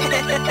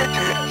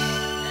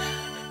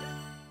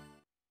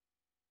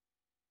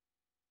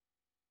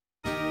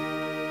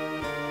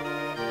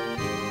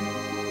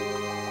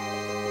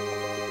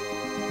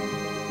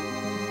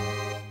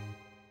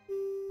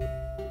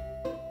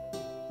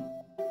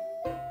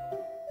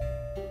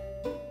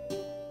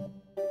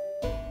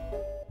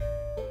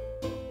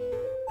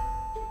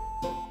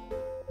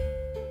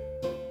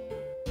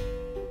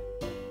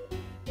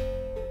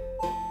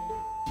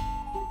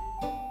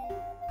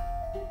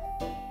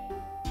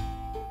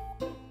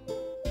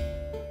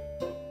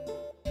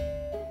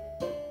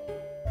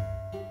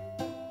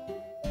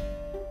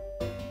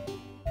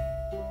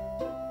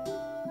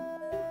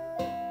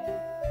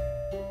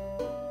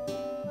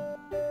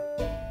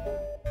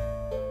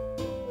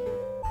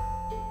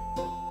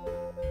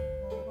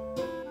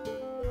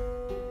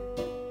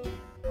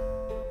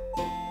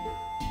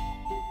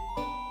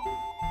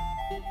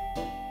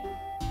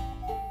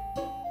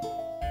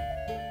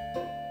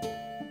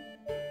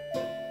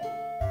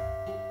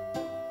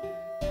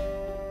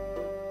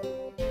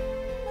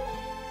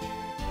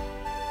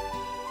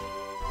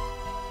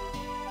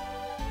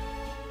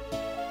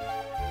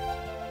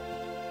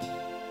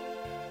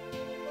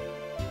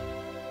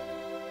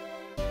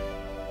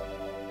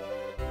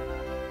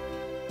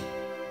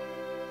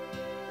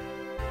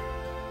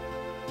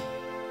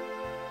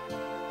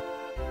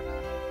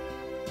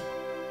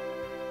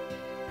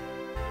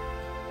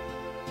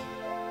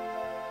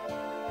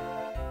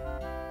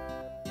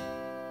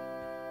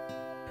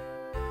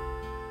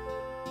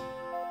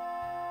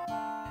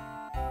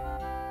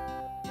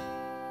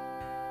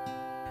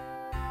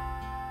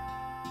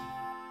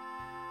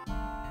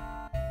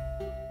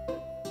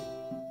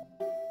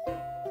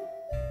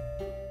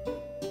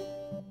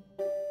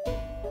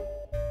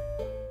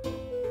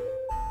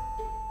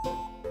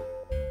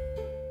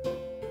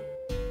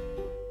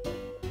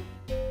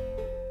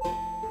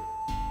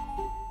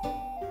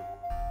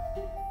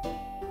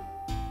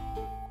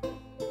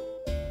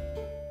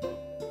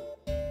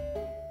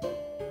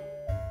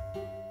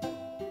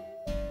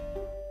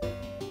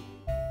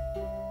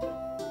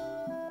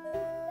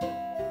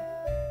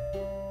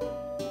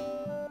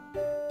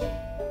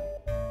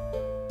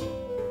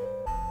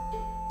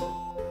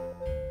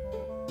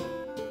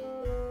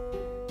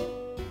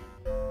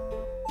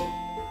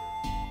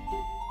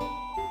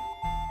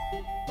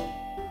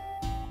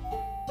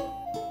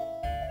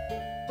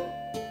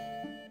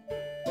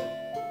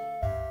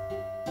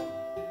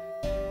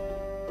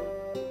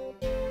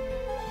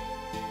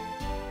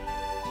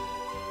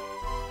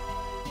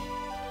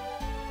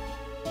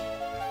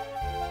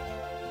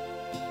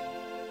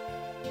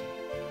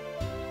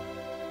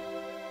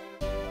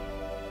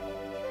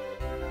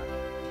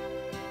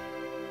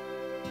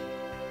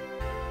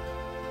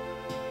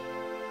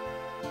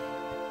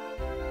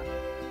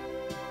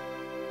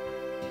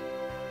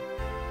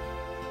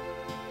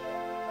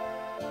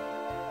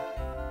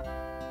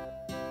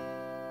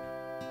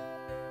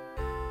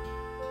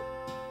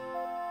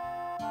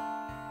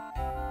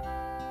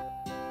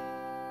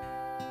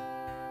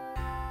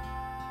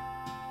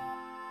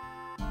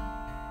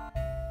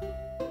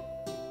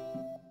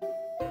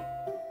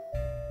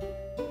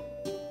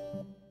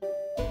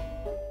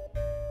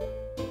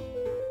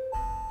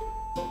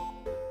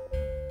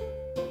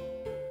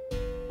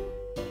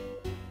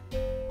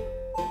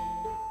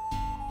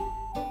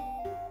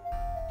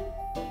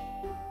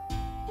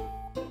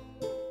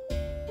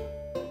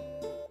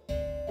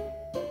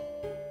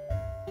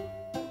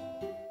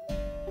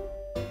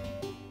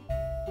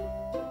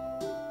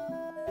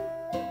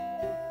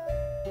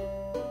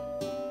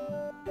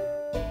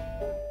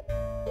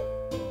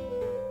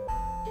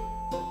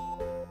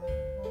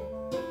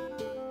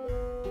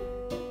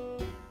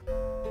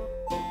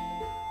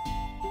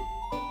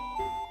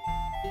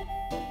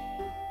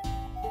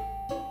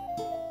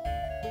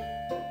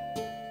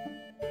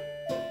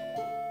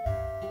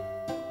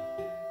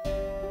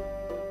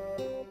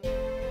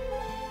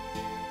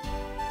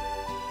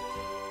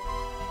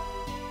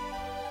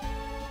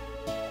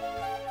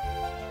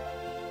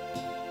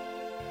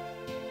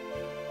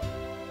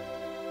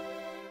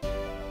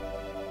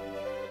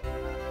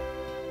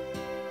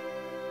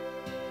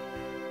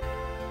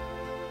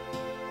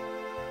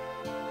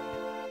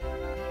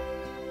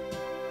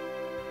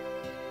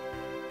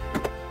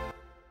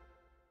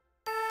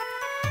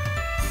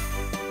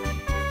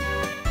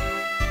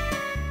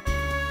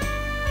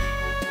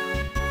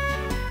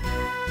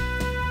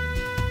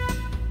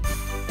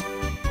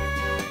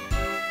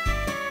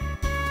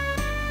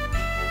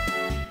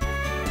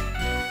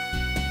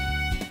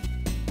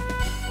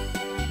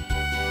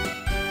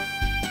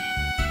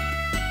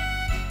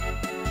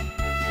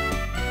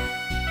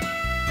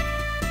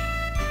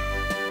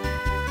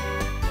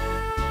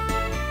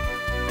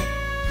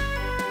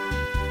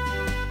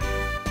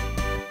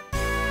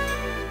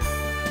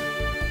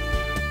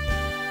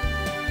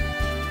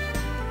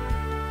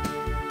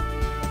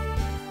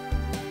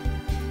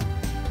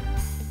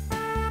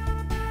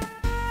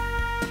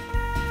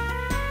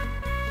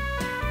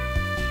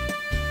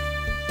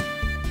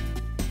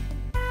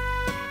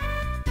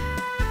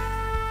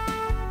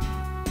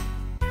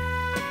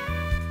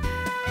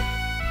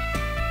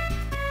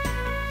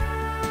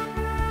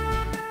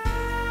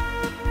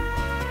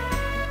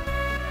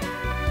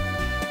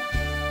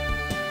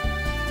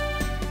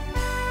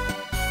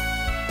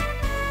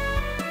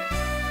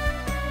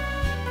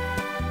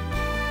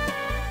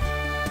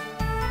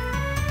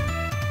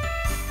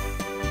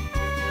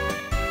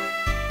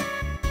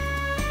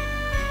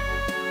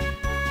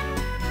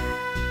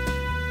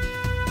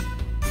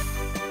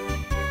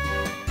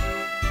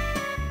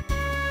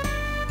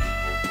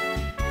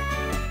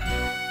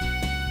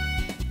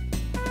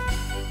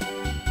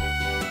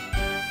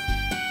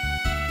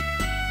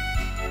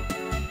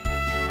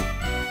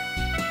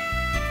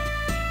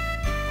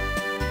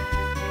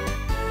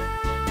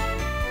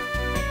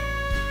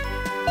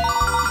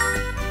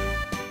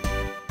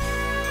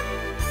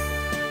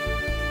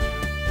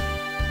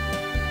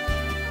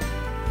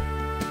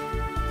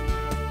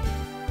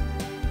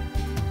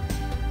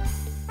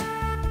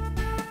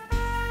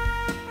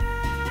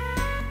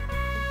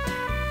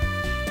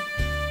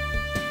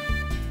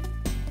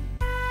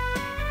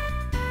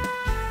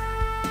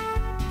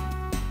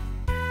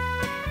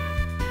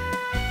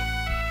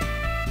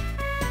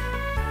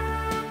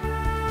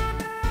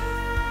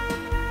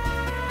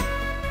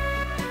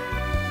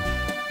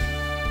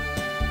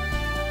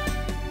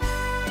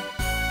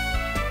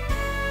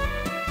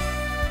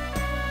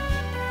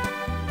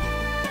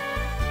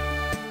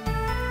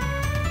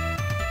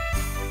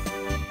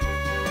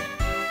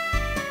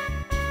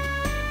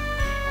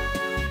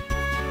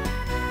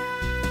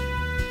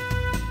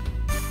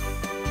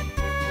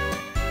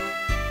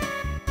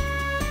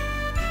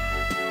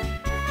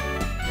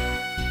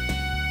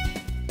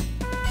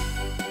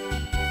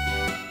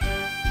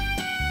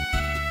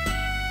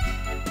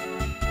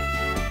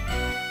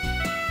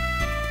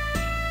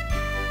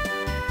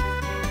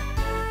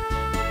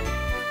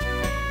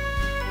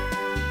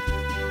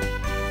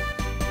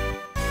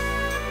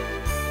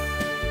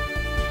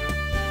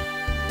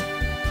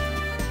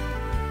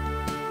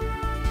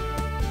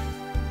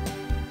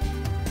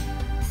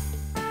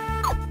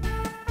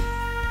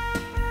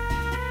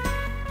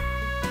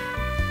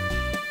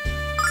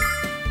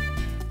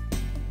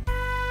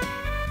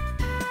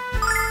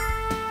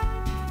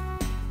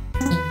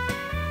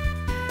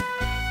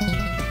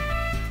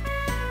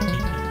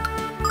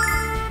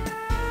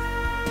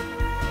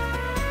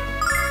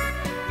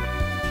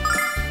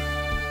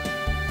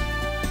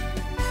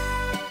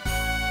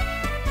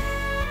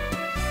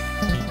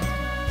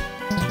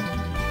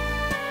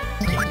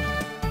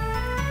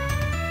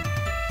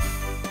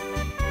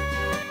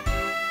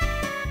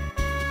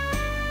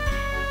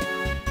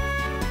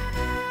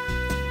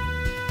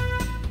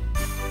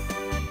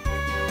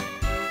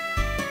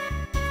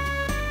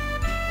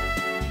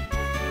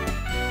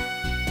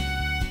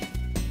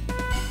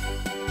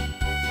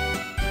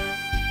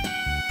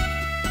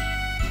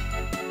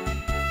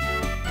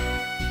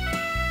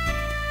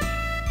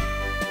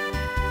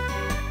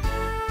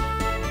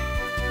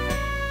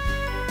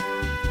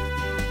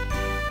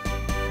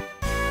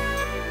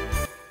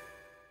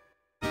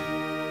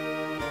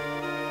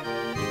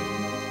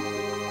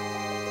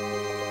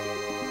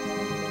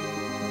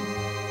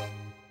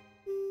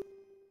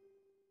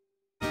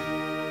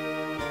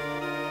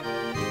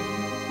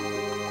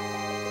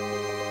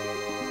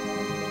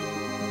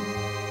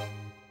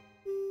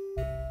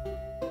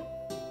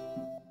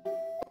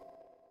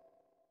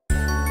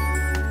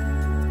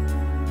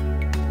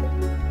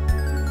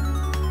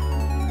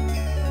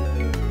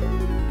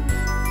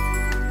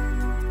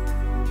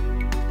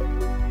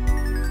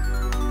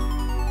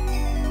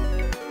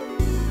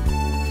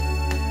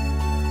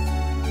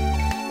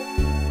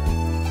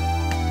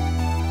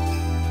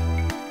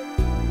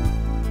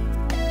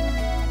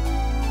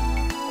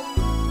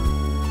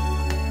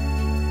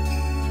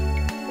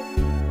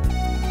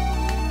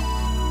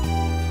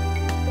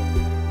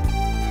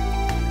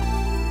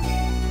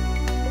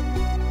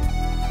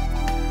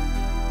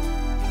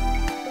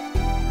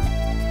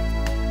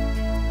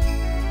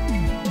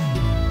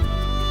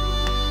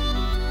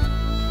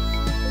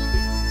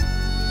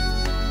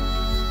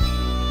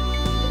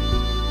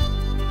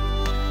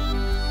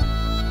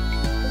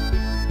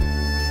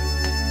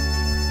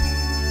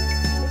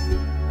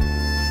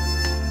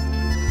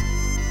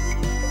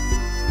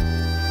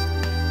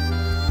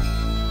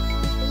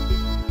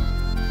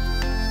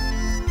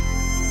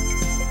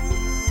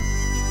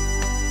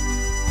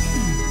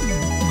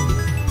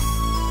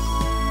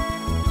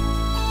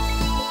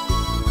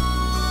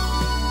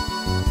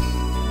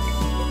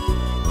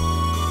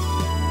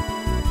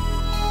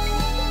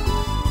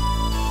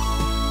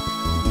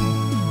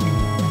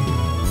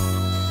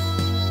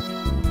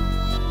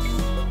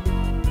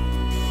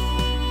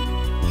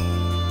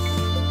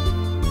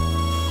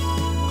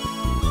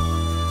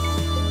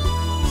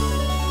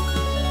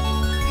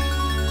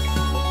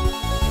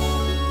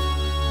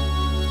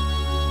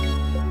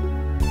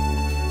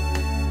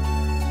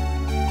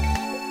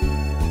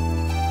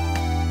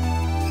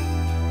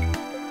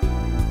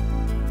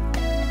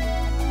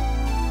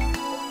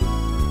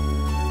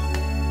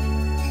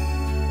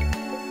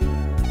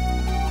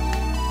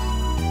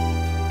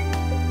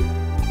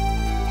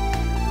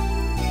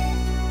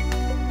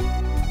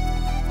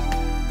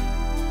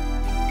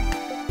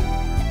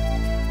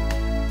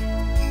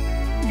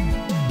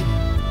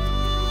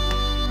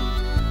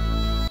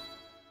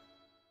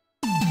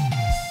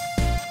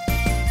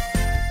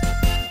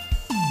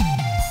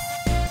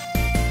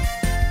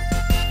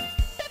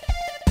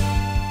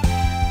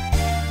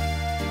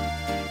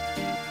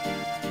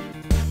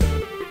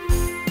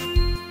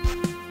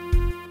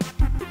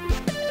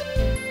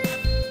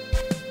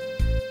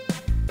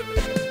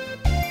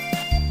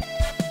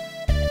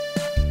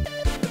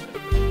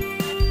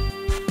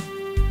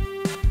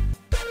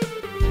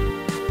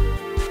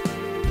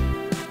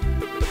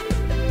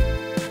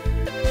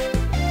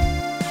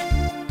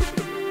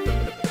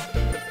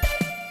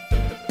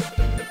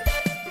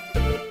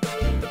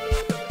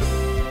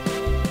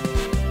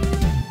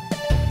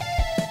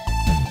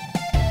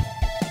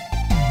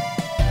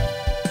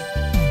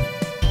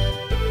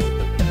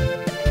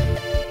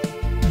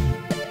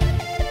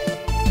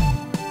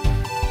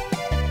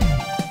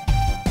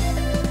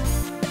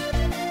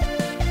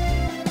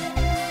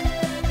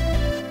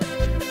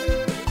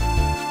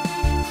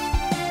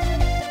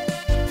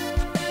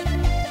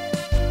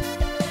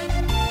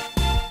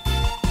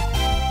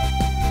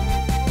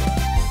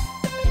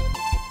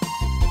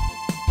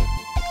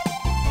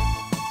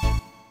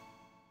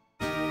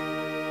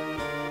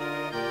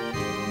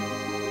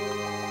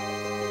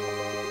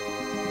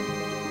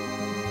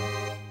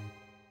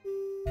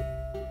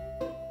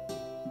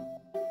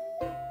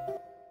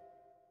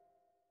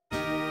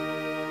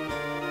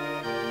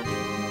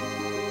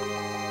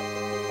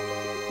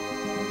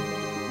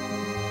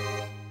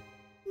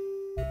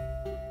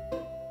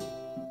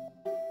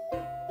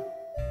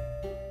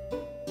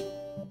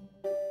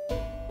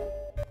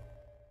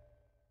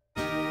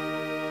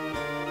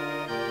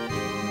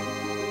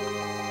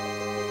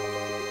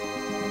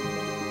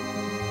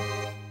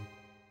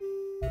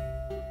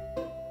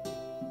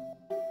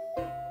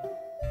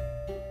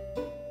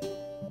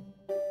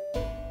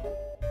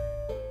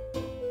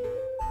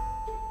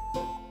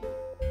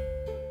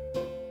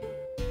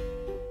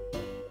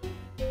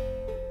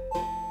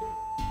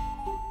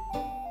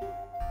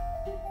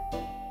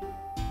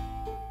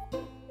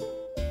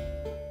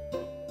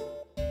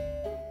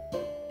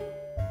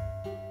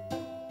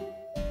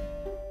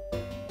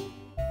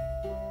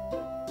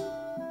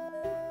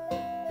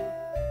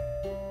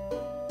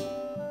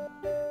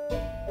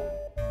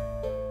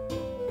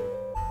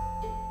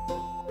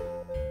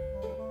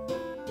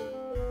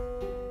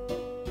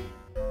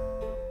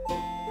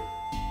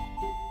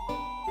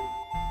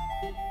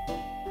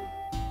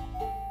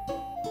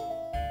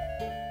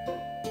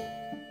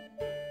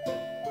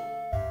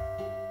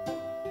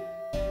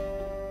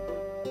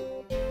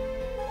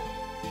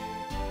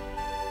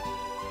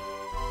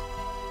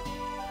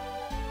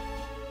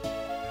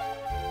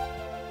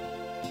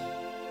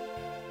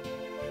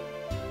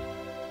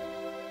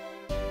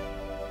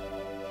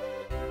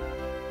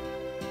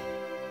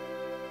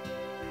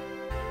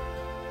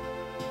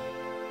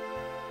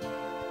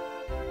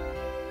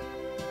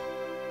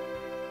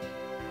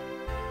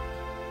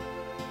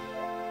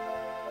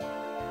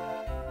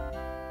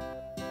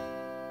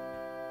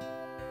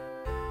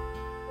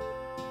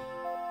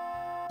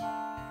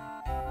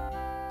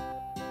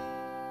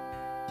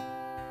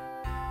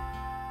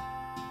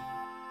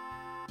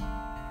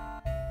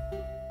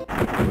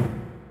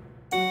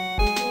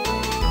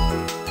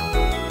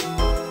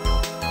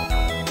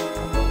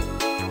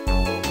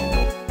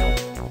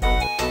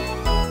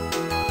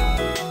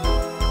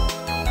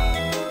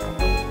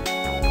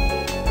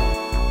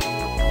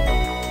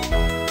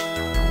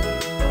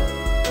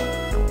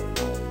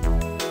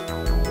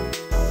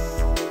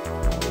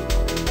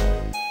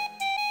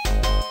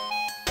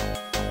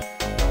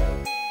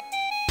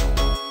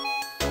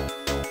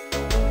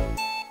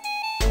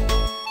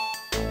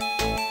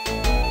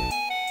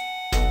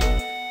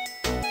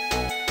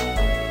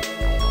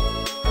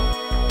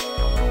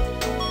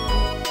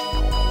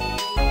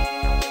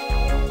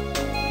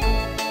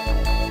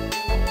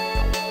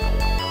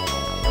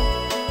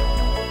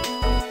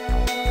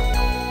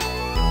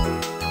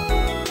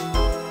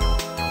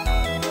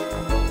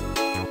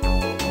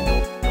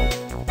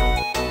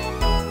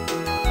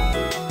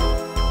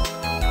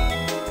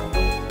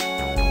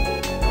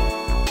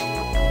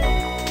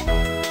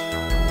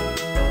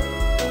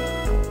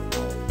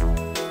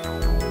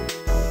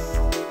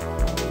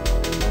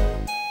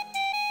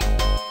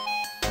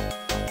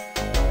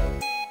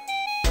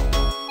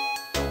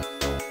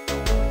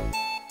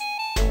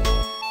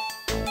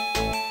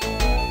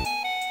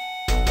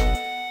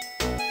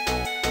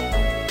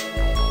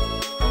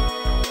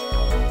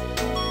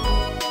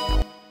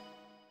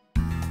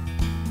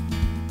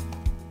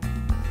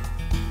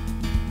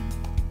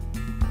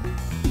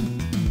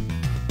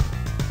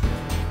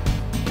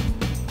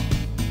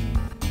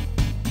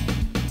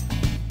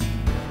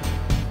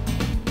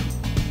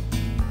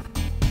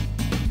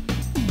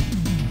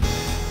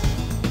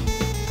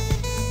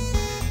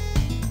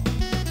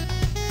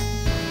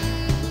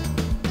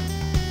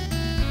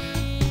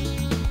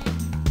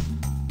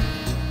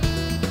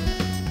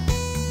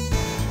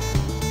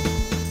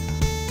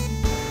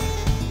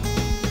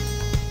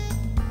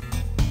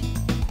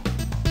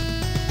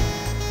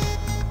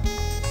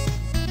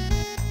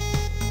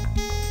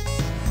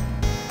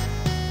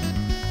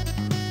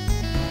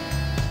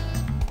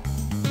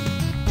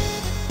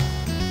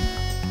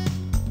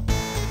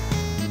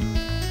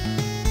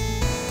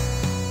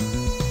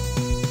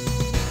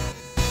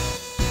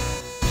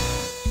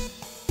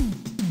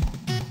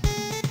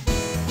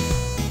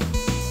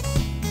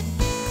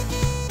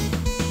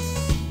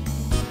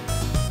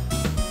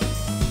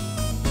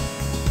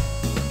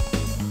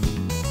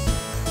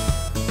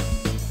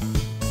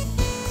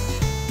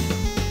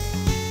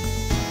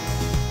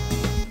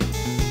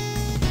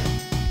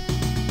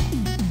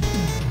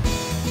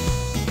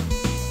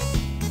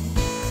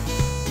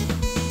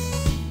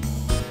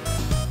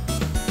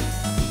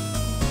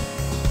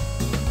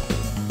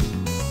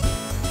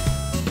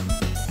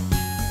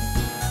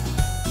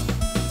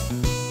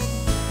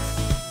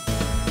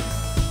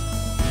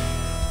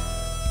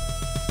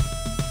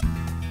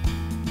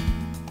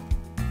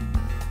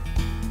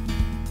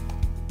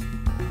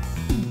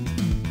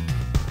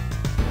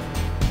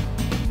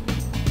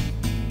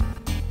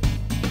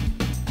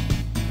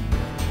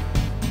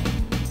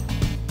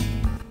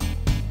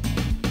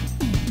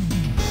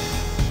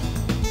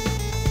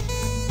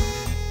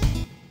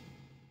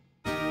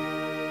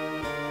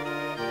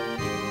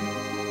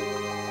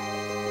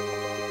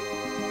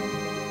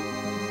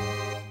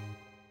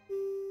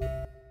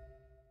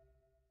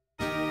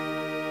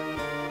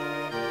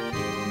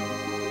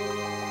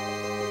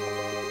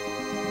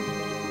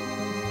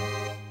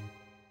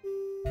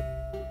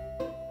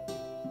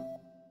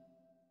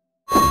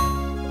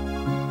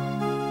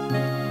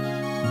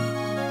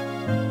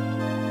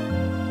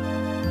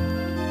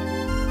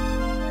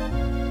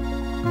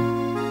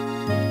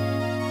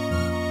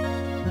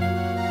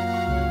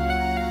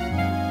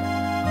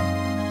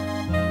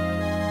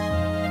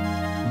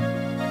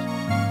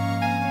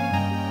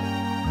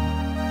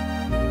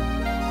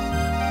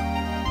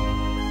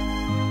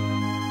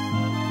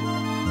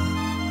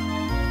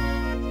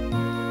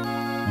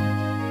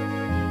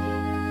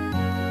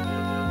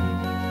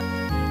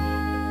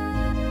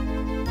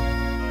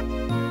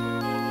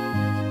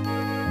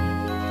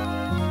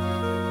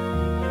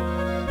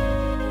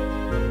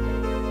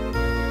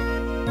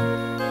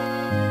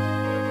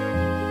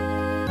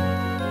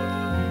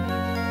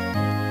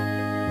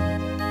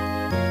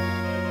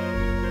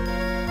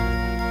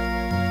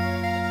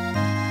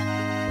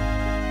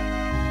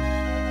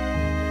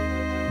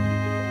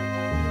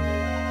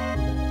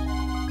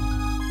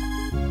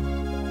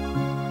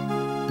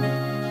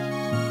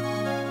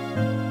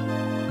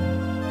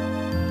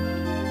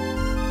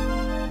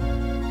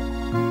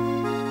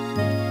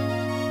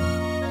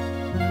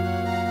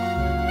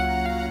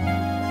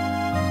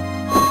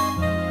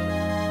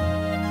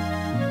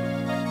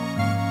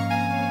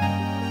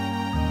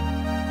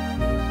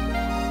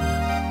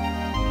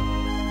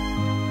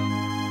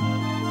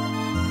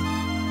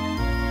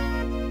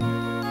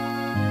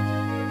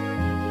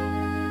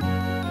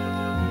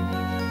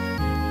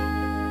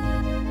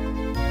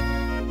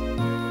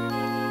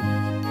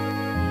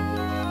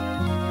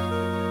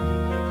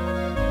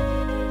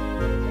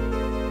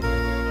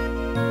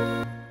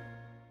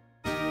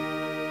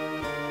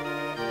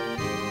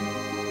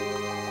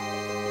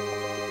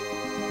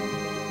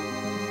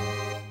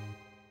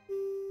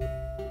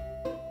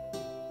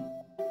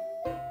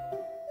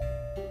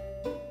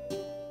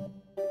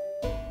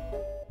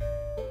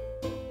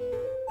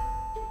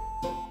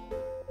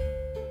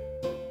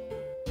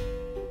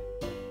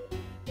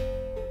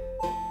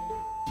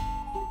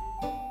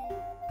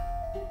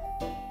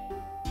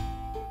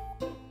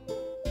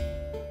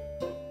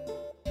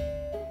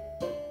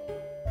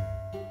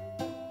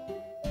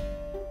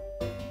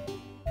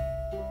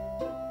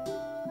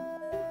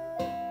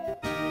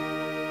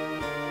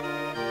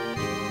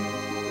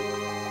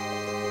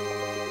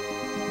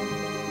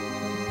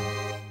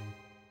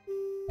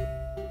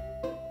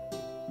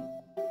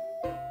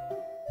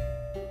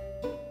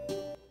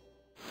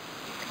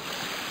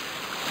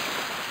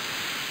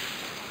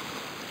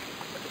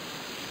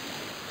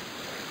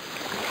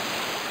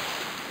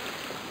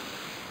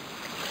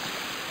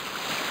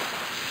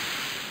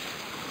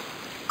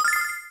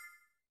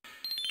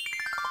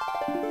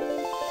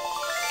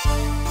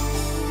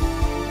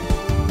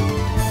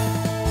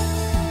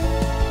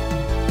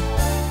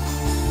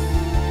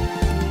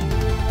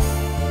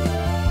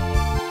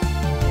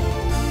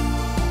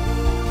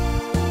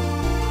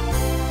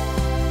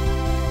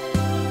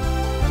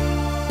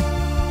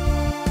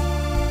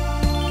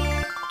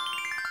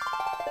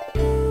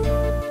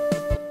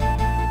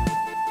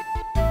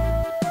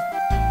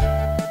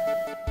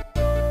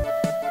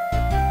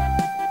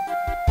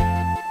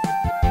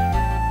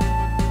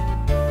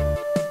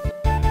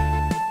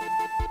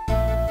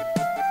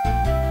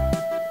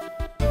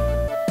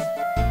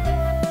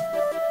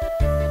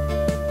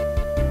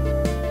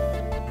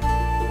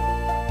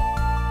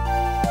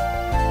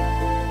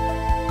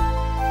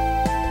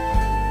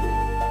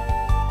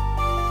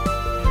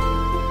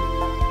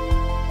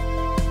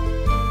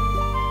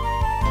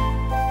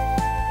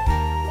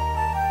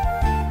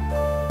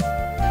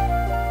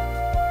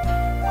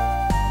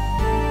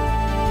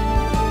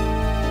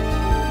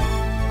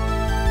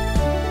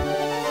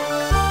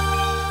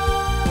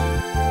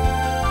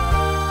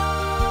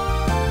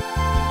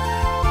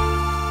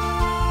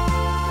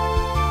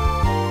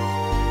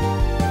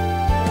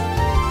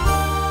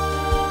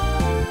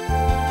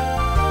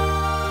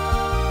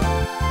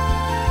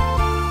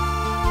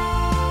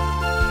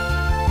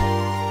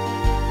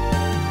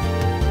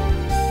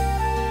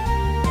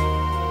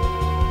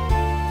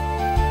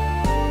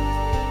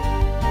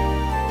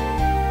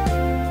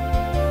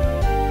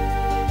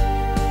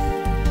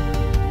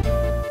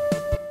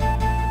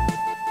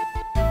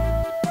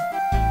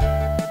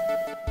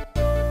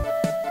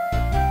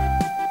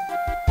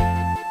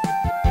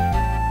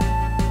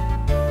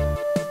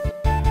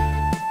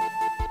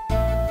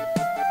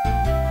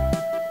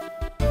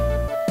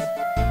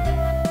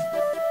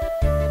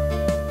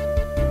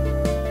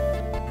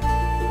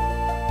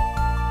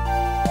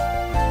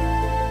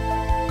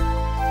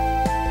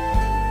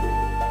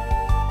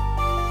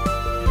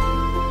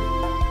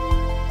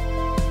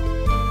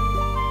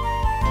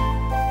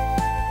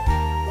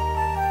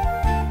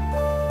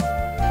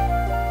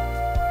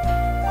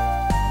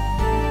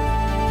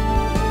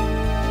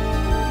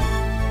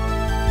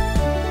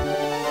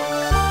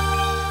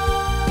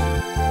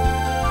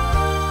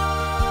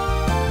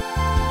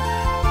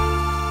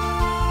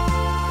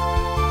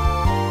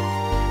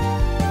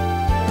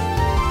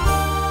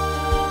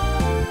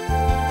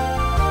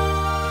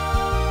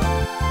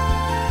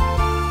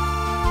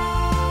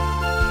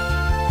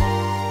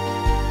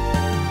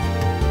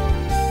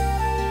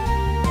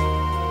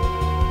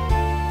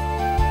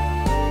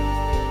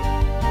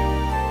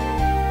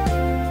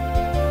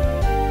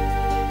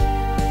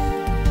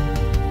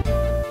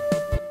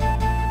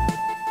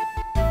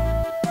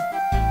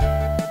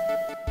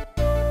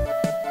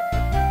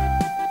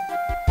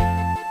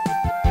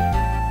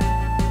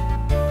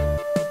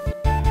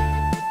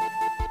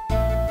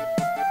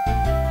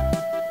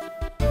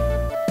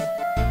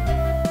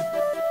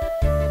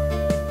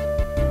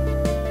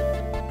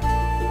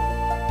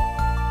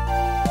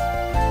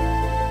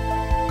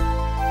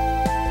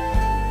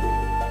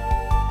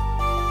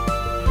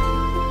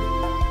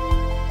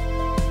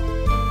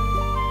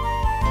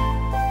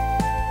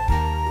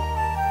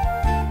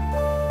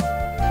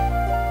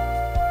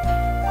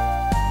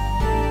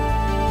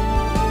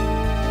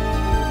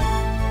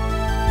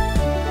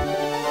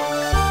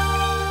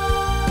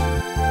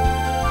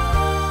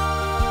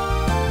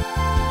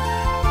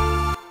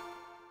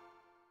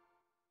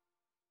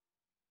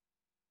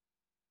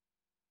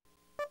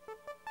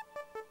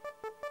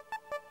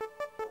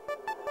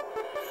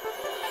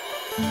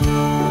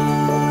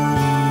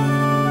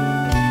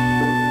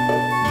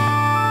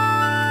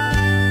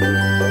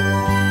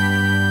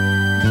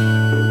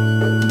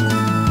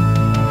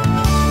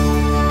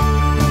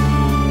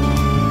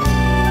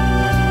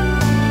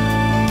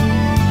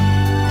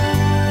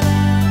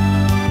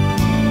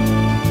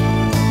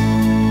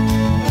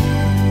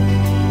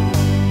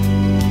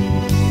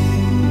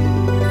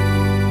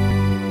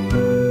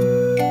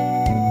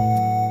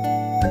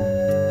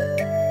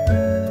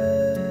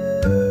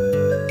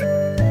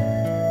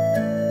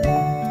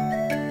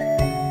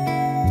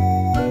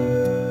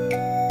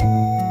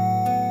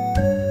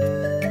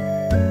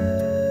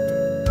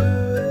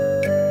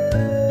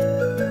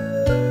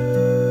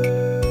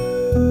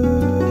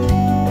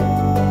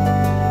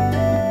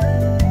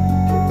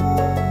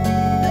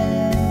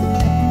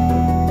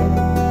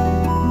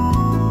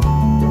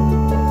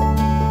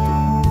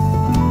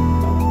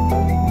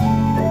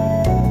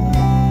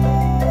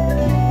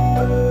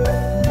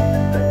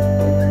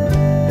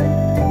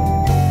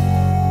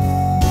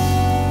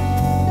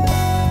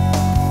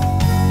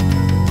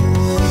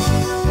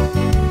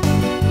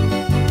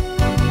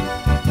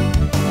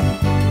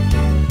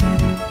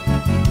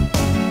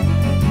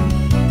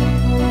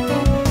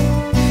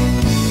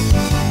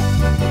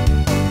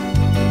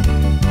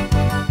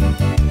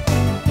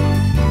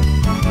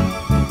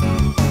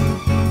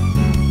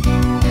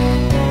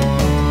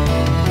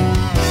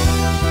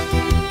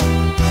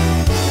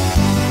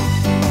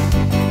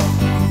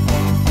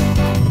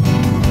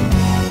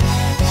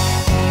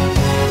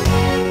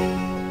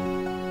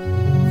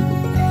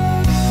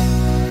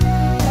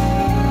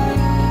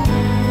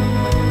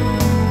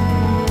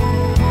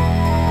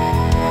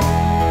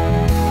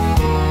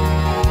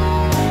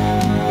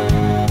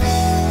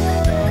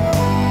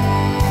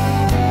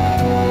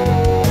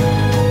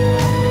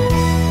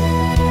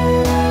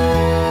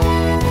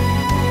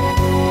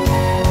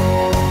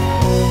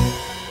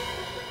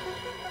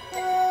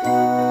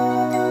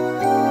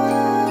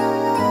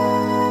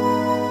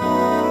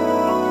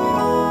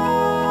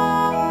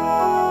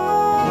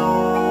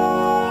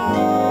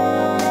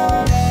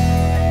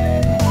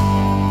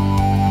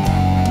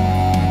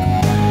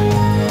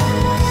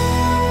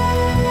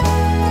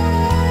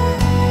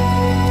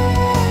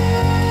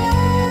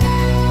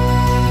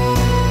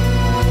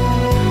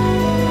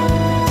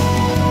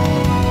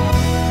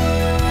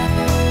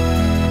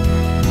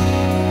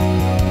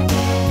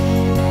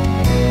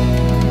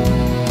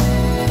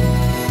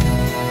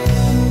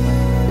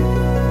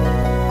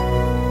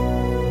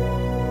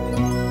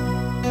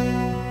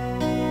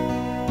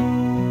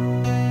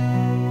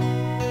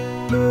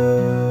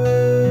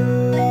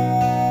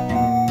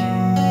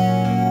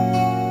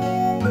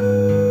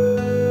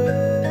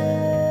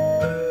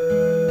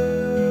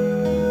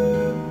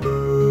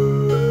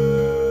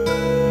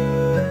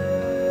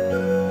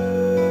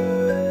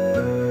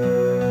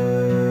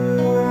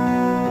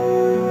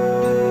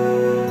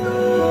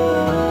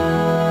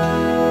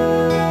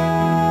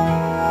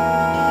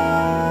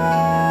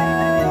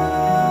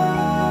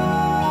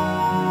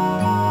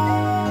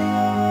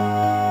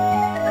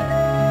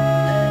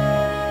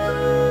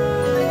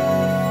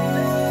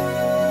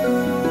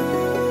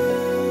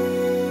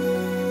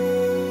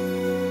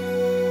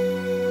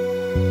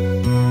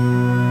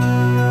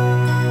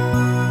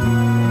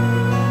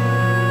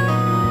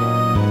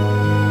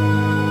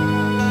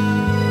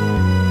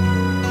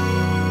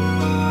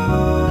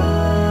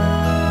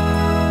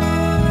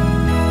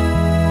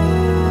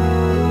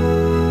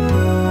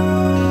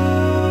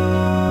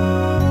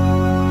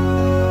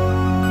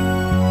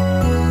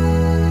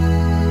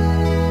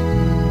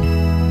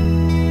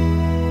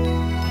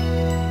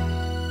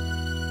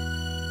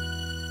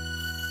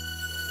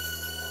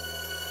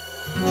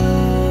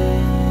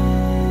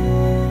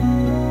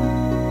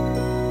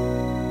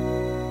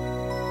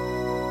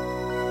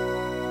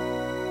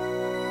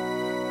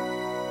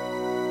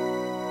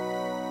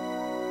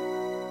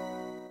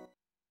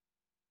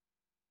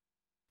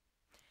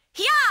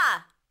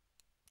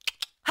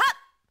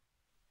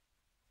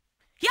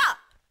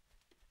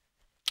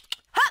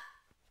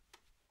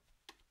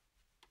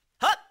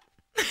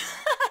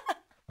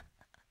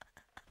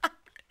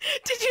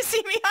 Did you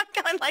see me?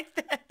 I'm going like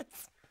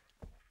this.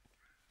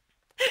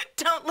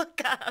 Don't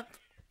look up.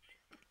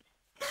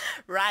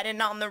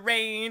 Riding on the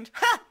range.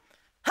 Ha!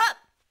 Ha!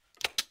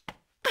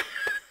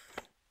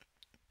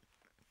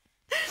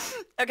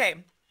 Okay.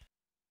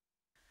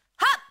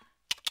 Ha!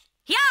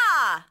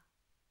 Yeah!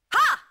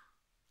 Ha!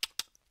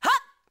 Ha!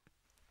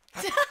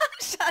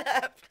 Shut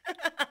up.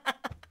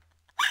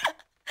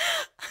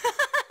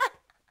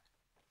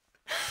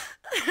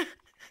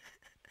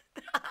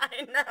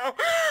 I know.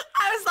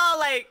 I was all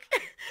like,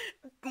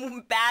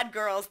 Bad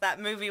Girls, that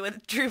movie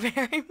with Drew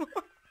Barrymore.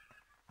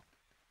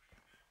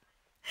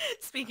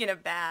 Speaking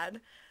of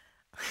bad,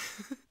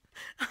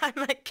 I'm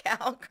a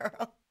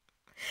cowgirl.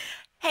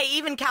 Hey,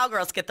 even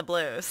cowgirls get the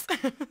blues.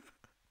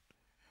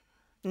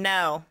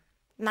 No,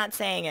 not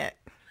saying it.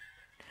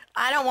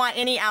 I don't want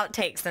any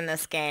outtakes in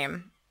this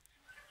game.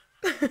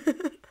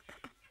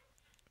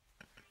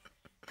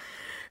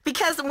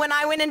 Because when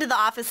I went into the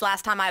office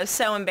last time, I was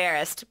so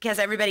embarrassed because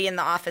everybody in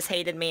the office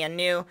hated me and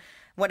knew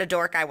what a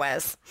dork I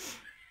was.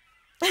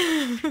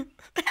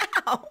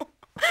 Ow.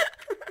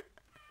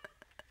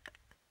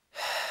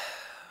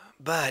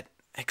 But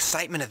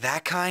excitement of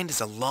that kind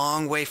is a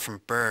long way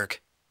from Berg.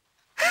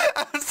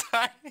 I'm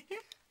sorry.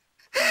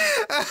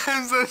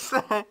 I'm so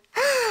sorry.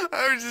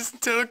 I was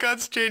just total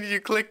concentrated.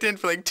 You clicked in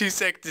for like 2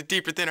 seconds.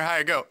 Deeper, thinner,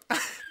 higher, go.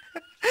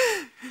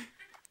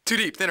 Too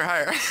deep, thinner,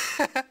 higher.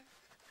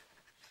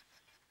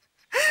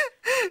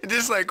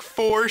 Just like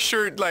 4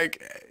 short,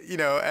 like, you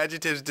know,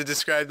 adjectives to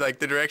describe like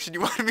the direction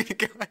you wanted me to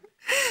go in.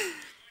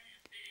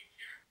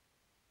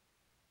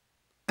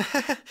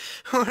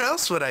 What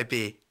else would I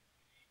be?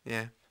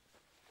 Yeah.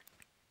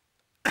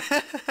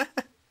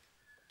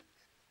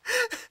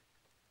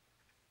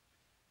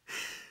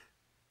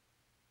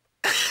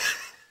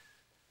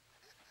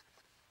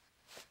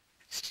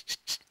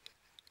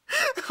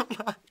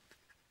 Hold on.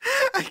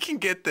 I can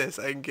get this.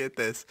 I can get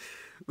this.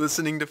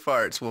 Listening to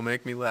farts will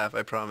make me laugh,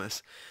 I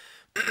promise.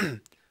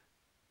 Am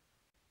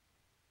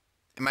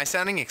I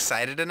sounding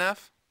excited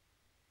enough?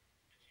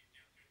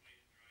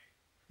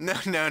 No.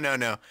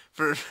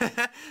 For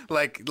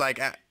like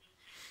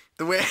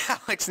the way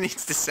Alex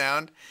needs to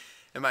sound.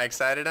 Am I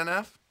excited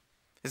enough?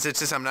 Is it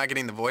just I'm not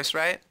getting the voice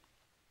right?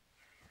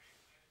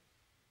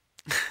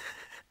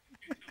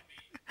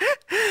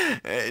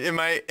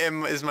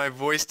 Is my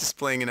voice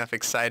displaying enough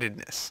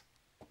excitedness?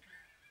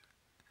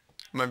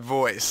 My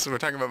voice. We're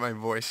talking about my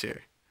voice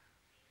here.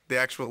 The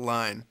actual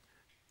line.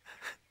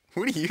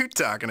 What are you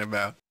talking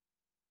about?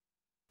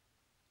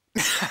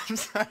 I'm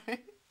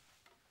sorry.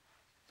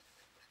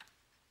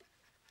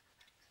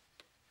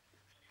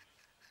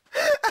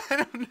 I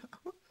don't know.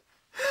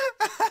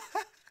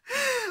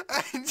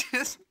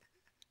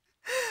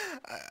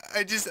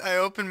 I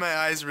opened my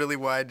eyes really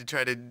wide to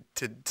try to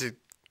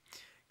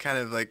kind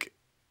of like,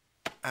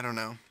 I don't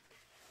know,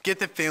 get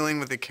the feeling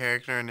with the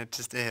character, and it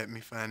hit me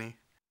funny.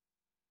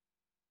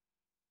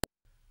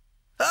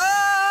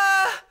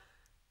 Ah!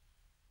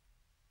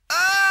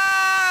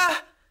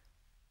 Ah!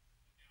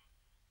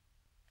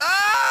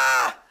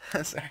 Ah!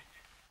 Sorry.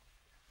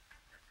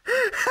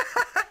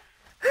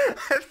 I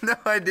have no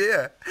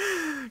idea.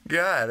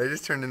 God, I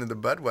just turned into the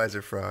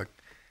Budweiser frog.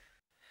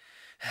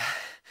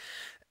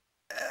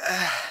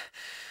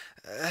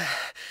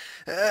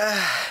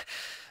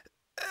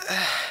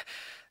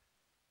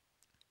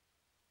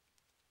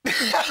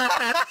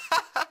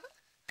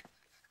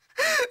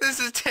 This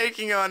is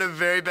taking on a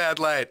very bad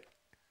light.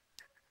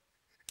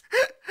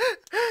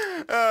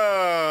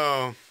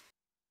 Oh.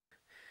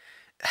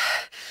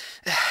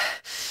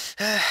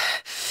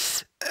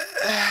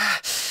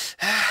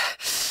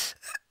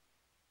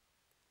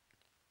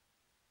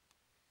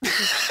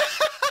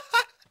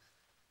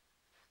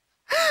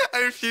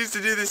 I refuse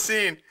to do this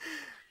scene.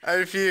 I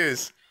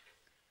refuse.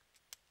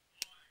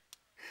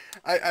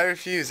 I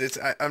refuse.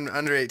 I'm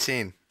under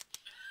 18.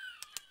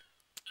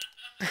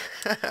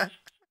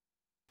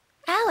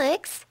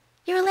 Alex,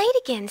 you're late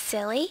again,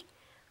 silly.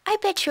 I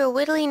bet you were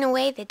whittling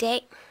away the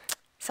day...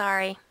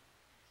 Sorry.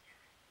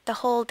 The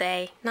whole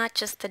day, not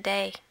just the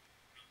day.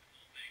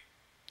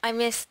 I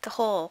missed the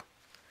whole.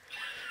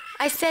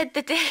 I said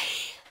the day.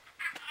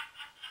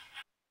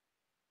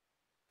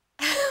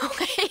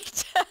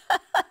 Wait.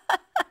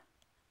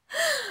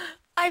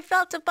 I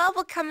felt a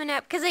bubble coming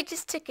up because I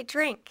just took a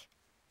drink.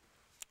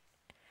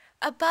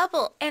 A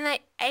bubble, and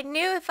I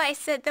knew if I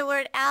said the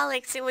word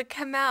Alex, it would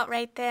come out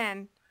right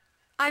then.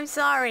 I'm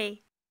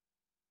sorry.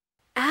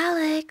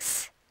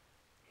 Alex,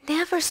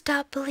 never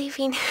stop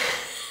believing.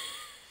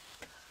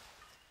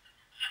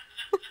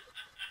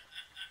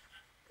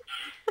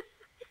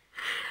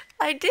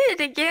 I did it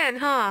again,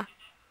 huh?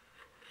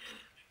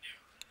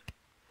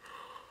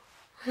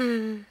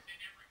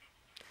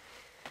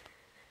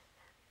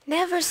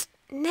 Never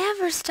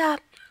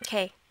stop.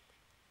 Okay.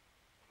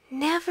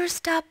 Never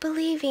stop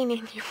believing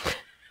in you.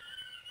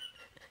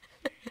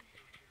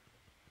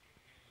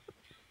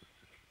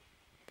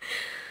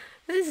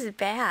 This is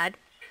bad.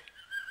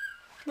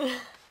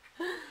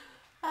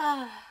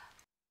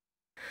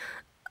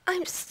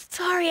 I'm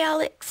sorry,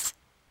 Alex.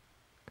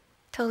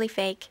 Totally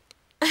fake.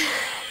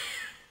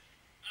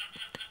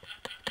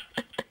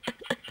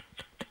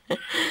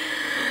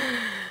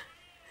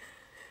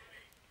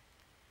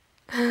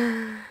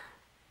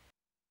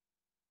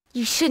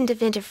 You shouldn't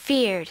have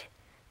interfered.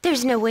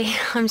 There's no way.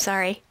 I'm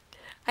sorry.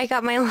 I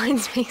got my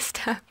lines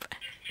mixed up.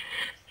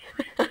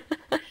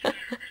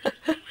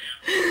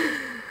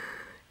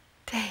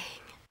 Dang.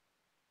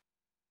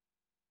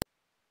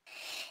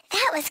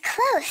 That was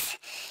close.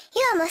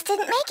 You almost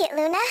didn't make it,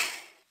 Luna.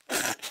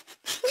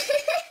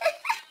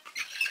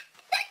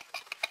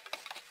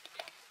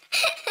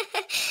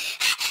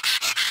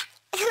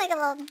 Like a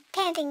little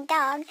panting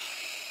dog.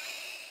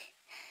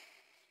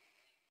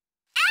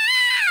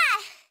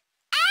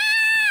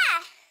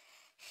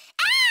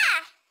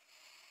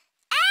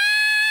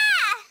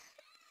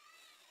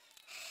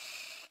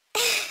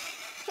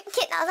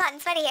 Getting all hot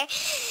and sweaty here.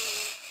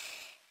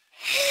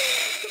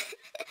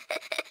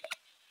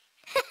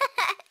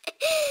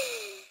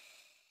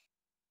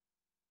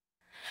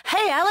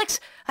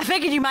 Alex, I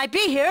figured you might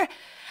be here.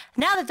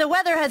 Now that the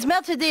weather has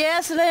melted the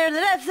ice...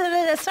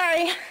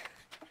 Sorry.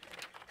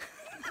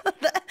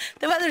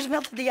 The weather's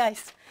melted the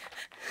ice.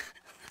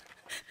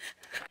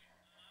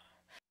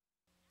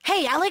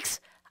 Hey, Alex,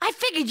 I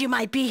figured you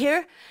might be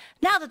here.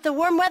 Now that the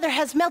warm weather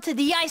has melted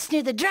the ice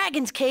near the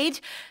dragon's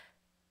cage...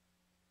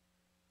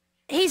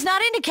 He's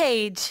not in a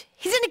cage.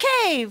 He's in a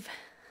cave.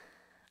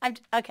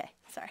 Okay,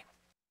 sorry.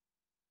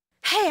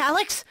 Hey,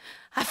 Alex,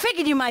 I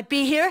figured you might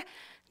be here.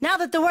 Now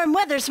that the warm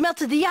weather's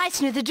melted the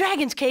ice near the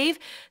dragon's cave,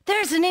 there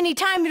isn't any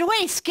time to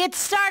waste. Get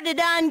started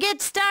on,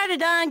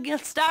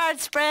 start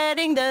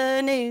spreading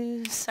the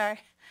news. Sorry.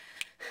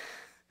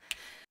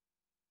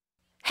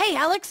 Hey,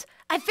 Alex,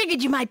 I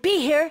figured you might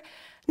be here.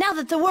 Now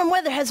that the warm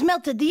weather has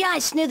melted the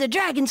ice near the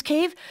dragon's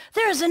cave,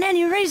 there isn't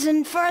any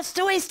reason for us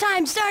to waste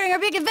time starting our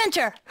big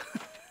adventure.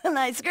 And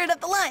I screwed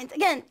up the lines.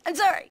 Again, I'm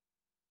sorry.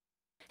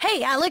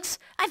 Hey, Alex,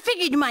 I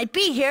figured you might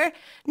be here.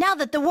 Now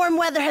that the warm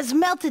weather has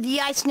melted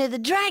the ice near the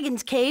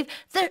dragon's cave,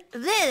 Sorry,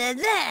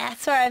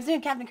 I was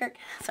doing Captain Kirk.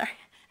 Sorry.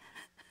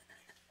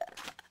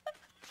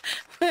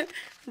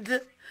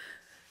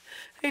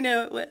 I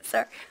know it was.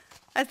 Sorry.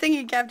 I was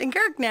thinking Captain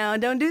Kirk now.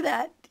 Don't do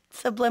that.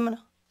 Subliminal.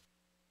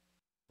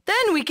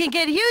 Then we can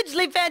get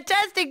hugely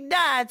fantastic...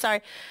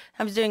 sorry.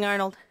 I was doing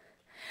Arnold.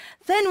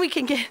 Then we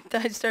can get...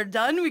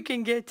 Then we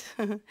can get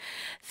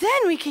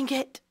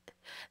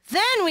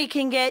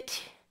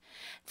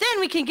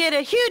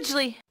a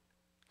hugely...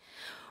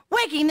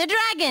 Waking the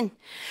dragon.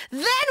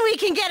 Then we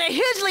can get a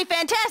hugely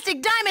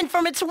fantastic diamond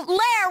from its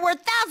lair worth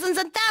thousands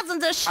and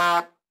thousands of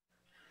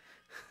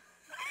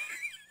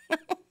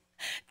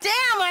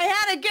Damn, I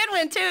had a good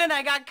one too and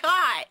I got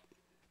caught.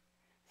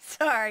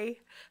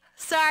 Sorry.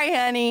 Sorry,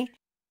 honey.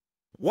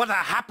 What a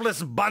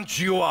hapless bunch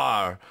you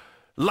are.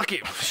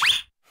 Lucky...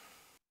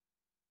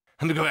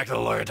 I'm gonna go back to the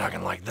lawyer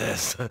talking like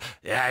this.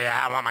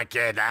 Yeah, I want my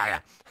kid.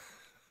 Yeah.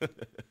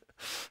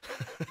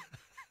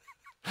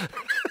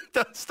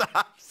 Don't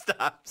stop.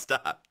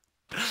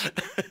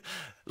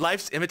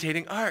 Life's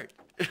imitating art.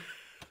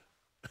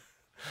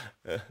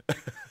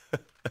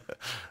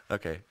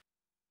 Okay.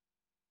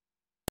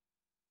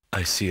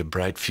 I see a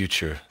bright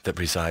future that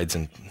resides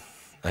in...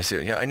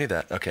 Yeah, I knew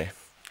that. Okay.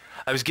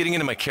 I was getting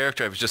into my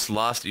character. I was just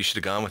lost. You should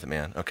have gone with it,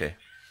 man. Okay.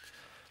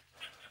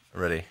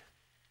 Ready?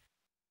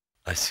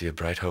 I see a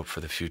bright hope for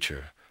the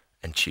future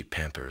and cheap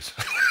Pampers.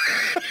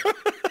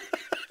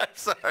 I'm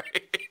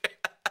sorry.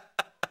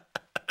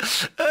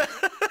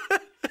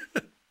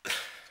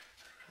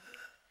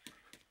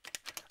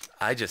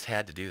 I just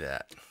had to do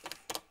that.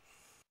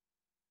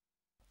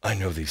 I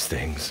know these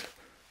things.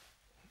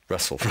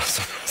 Russell.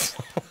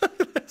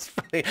 That's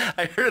funny.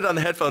 I heard it on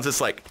the headphones. It's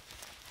like...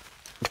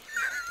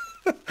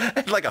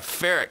 like a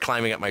ferret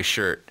climbing up my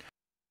shirt.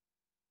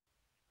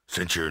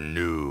 Since you're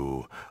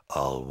new,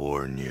 I'll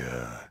warn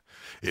you.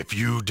 If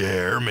you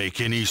dare make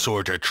any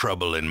sort of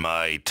trouble in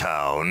my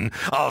town,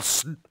 I'll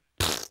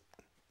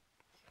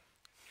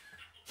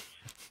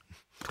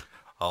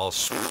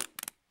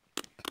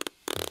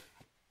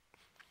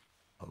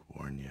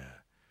warn you.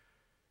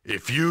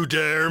 If you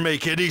dare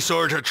make any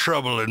sort of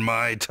trouble in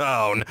my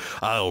town,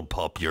 I'll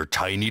pop your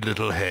tiny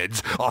little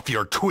heads off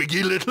your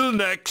twiggy little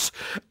necks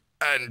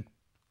and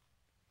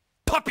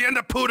pop you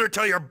into pooter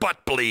till your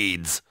butt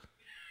bleeds.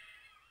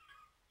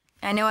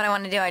 I know what I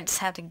want to do, I just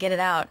have to get it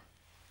out.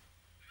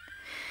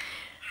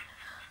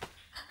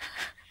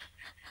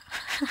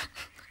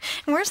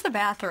 Where's the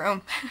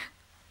bathroom?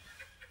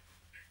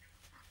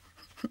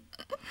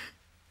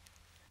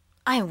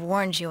 I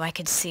warned you I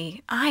could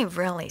see. I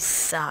really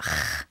suck.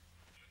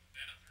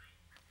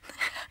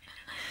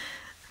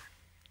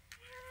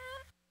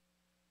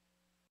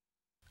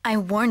 I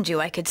warned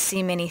you I could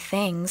see many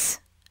things.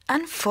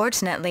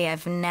 Unfortunately,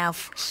 I've now...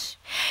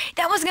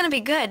 That was gonna be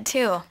good,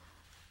 too.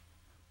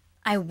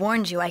 I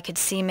warned you I could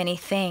see many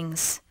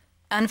things.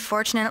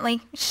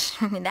 Unfortunately,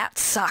 that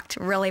sucked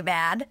really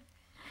bad.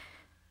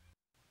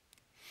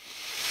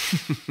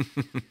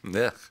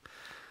 Ugh.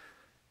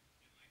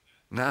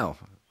 No.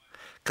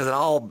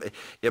 Because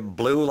it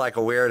blew like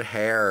a weird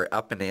hair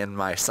up and in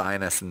my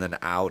sinus and then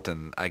out,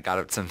 and I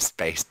got some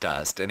space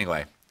dust.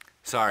 Anyway,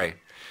 sorry.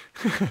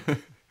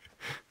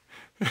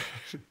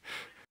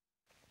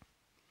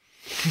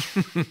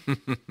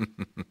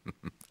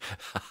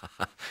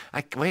 Wait.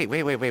 I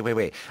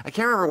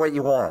can't remember what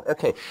you want.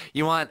 Okay,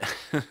 you want...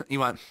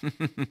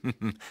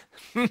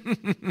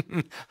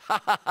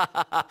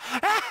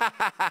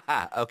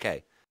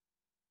 Okay.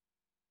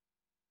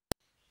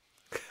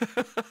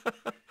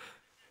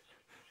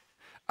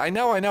 I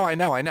know. Okay.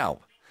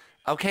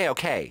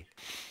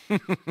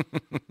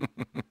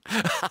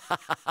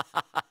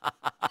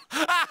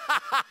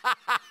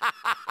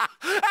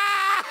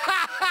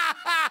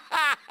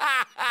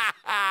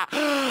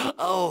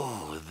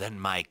 Oh, then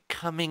my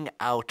coming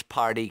out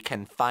party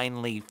can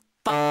finally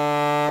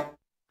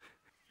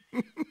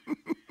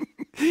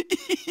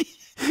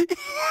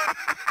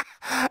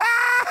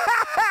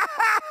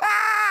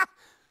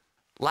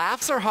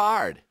Laughs are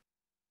hard.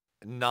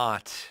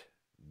 Not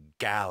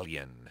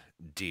Ghaleon,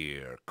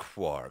 dear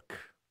Quark.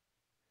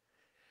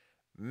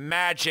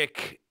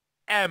 Magic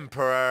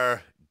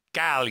Emperor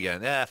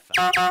Ghaleon. F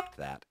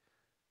that.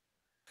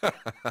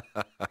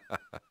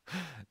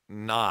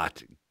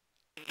 Not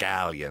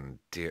Ghaleon,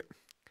 dear.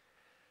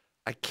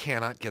 I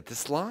cannot get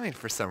this line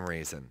for some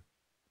reason.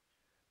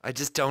 I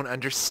just don't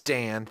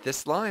understand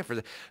this line for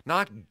the...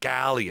 Not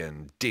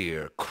Ghaleon,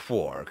 dear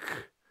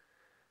Quark.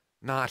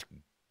 Not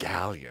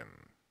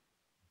Ghaleon,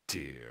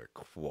 dear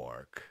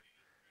Quark.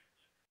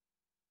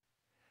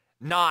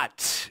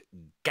 Not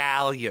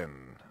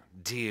Ghaleon,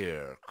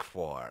 dear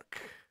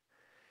Quark.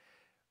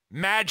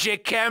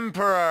 Magic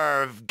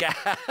Emperor of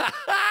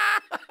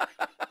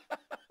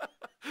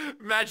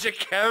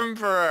Magic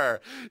Emperor.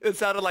 It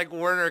sounded like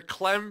Werner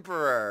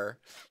Klemperer.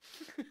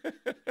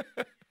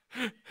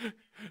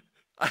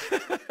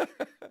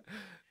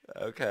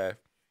 Okay.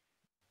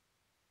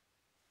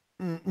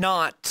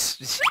 Not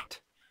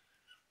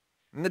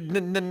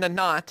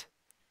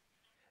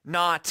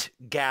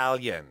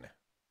Ghaleon,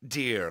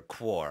 dear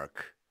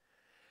Quark.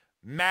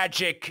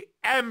 Magic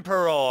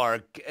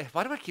Emperor.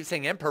 Why do I keep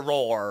saying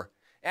Emperor?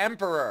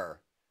 Emperor.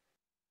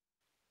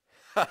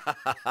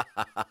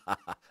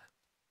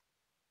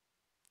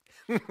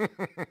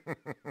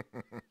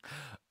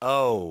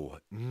 Oh,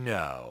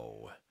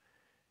 no.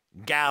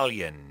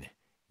 Ghaleon,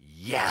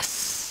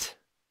 yes.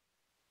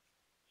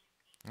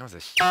 That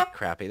was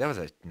that was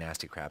a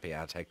nasty, crappy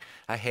outtake.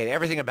 I hate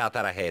everything about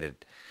that. I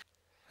hated.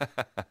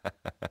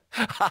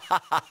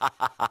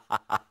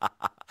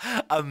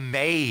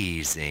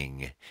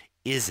 Amazing,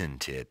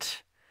 isn't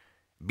it?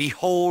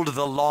 Behold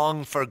the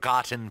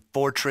long-forgotten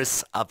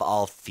fortress of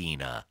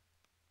Althena.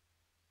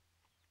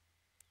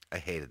 I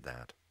hated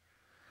that.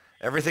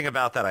 Everything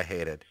about that I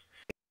hated.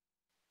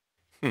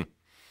 This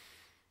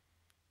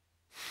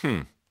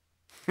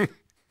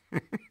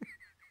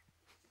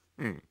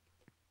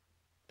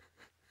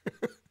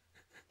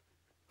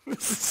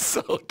is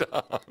so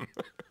dumb.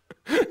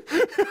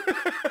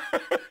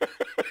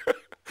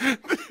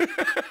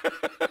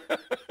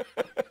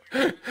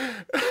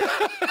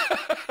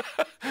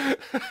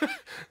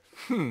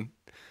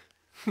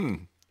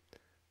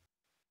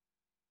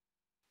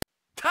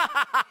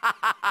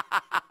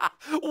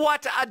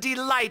 What a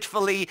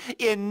delightfully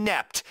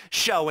inept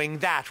showing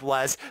that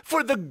was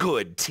for the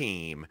good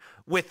team.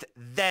 With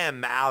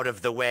them out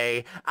of the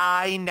way,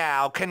 I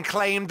now can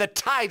claim the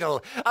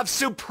title of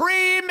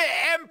Supreme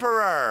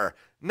Emperor.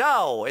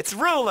 No, it's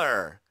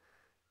Ruler.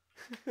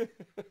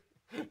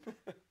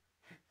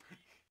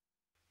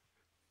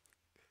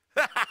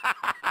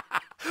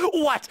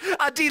 What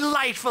a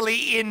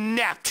delightfully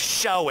inept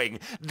showing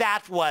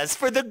that was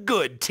for the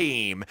good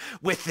team.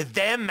 With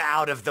them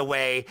out of the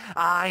way,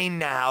 I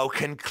now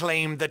can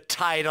claim the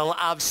title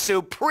of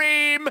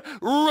Supreme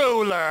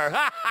Ruler.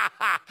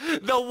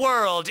 The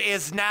world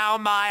is now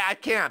my... I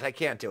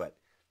can't do it.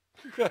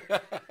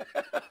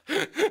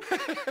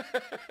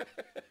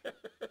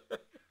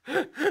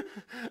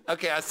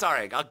 Okay, I'm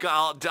sorry.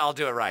 I'll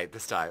do it right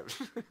this time.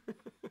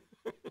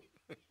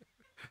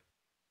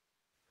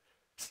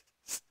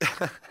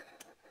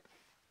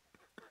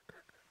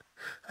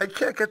 I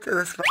can't get through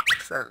this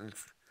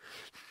sentence.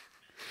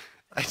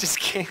 I just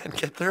can't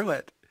get through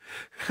it.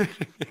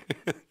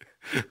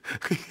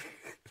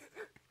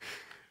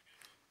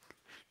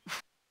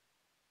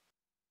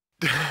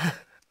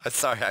 I'm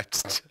sorry, I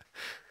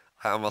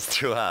almost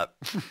threw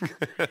up.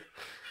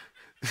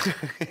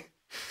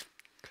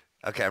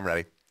 Okay, I'm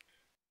ready.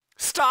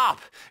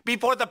 Stop!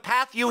 Before the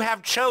path you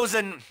have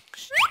chosen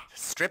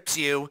strips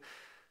you.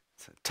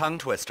 It's a tongue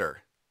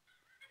twister.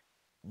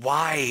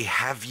 Why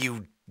have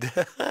you...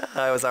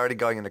 I was already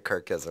going into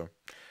Kirkism.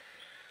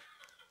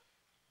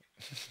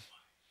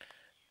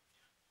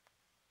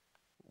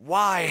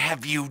 Why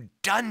have you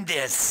done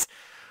this?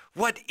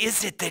 What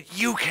is it that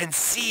you can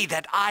see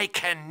that I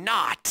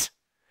cannot?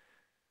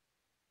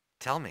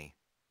 Tell me.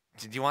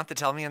 Did you want the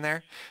tell me in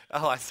there?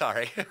 Oh, I'm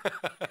sorry.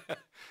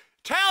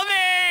 Tell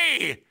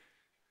me!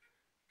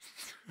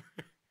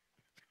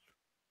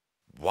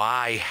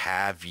 Why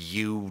have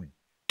you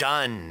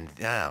done...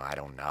 Oh, I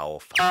don't know.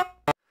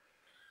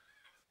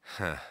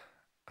 Huh.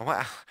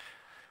 What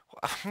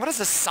does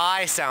a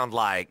sigh sound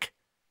like?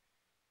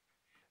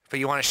 But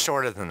you want it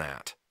shorter than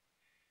that.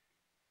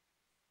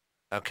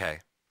 Okay.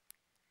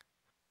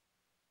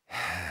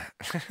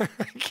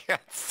 I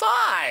can't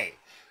sigh.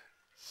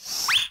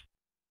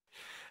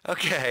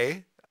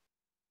 Okay.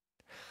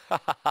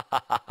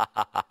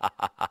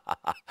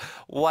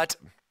 What?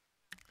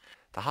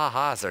 The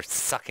ha-has are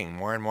sucking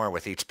more and more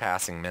with each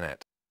passing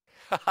minute.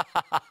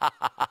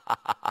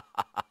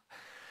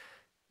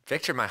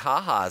 Victor, my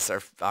ha-has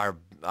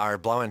are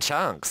blowing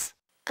chunks.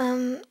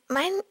 Mine...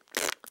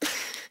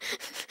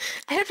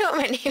 I don't know what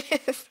my name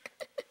is.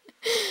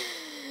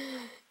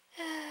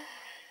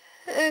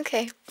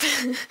 Okay.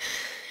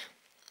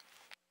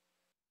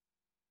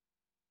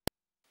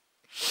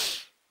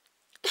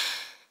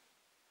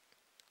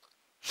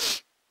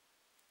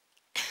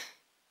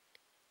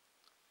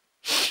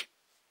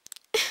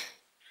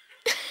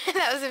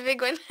 That was a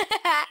big one.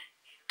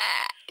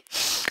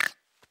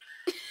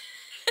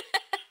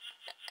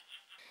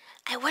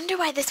 I wonder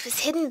why this was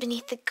hidden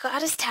beneath the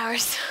goddess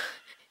towers.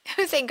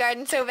 I was saying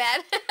garden so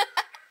bad.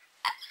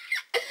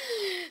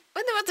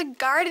 Wonder what's a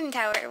garden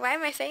tower? Why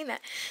am I saying that?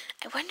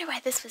 I wonder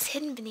why this was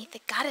hidden beneath the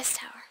goddess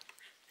tower.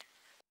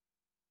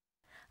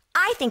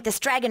 I think this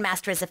Dragon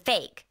Master is a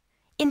fake.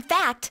 In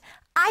fact,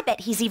 I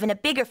bet he's even a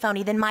bigger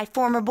phony than my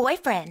former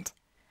boyfriend.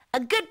 A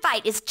good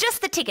fight is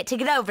just the ticket to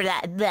get over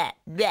that.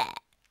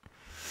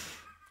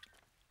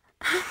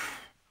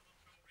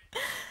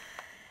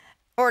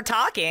 Or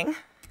talking.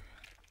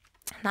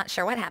 Not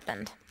sure what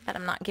happened, but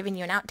I'm not giving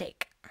you an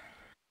outtake.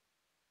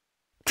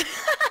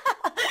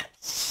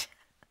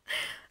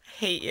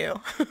 Hate you.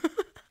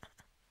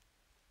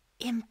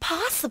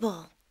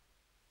 Impossible.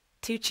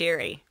 Too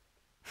cheery.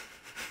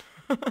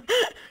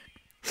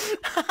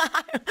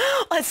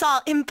 I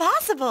saw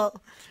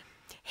impossible.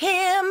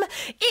 Him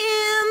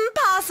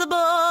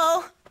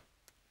impossible.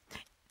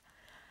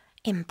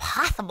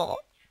 Impossible.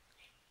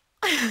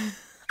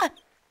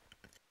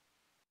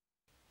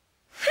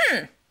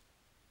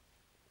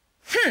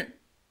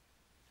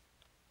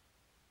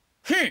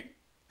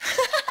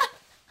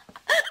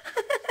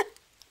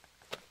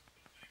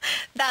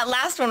 That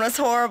last one was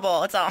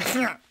horrible. It's all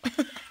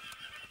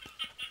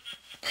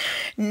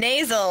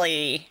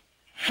nasally.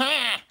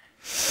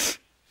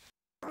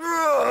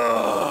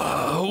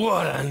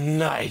 What a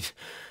night.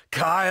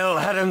 Kyle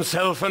had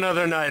himself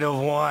another night of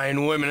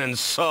wine, women, and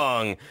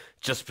song.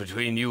 Just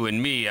between you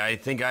and me, I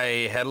think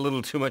I had a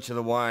little too much of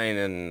the wine,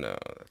 and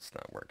that's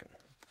not working.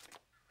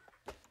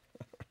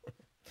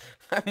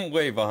 I'm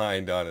way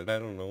behind on it. I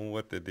don't know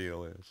what the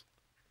deal is.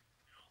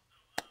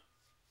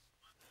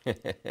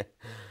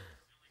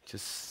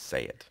 Just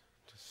say it.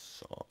 Just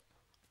song.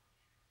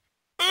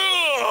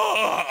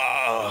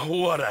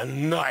 What a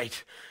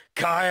night.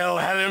 Kyle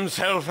had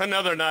himself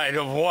another night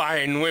of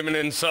wine, women,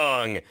 and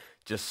song.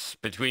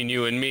 Just between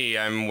you and me,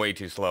 I'm way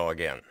too slow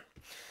again.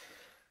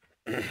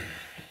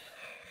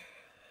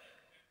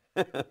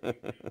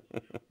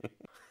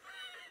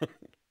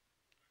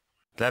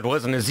 That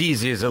wasn't as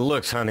easy as it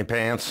looks, honey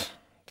pants.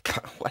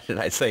 Why did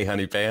I say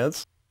honey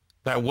pants?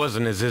 That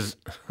wasn't as it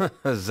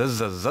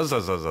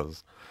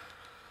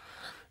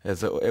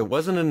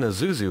wasn't in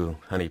Azuzu,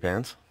 honey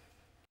pants.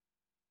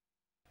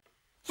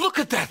 Look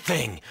at that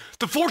thing!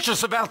 The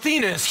fortress of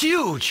Althena is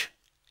huge!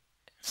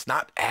 It's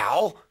not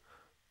Al.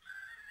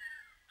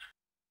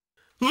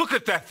 Look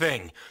at that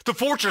thing! The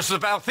fortress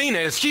of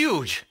Althena is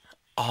huge!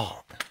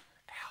 Oh,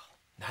 Al.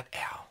 Not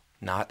Al.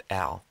 Not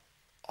Al.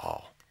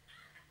 Oh.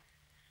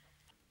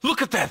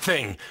 Look at that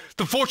thing!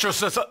 The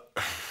fortress is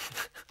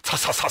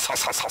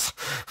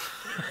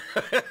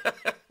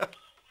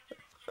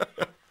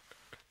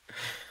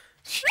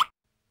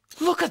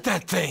Look at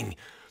that thing!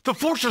 The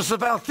fortress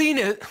of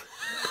Althena...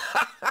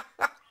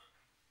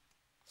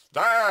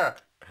 There!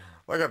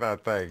 Look at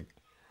that thing.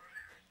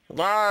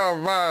 I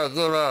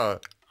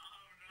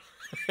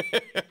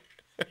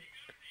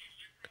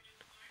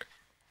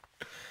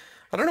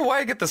don't know why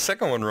I get the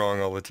second one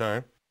wrong all the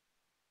time.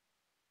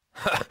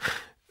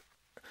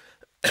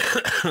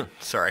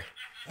 Sorry.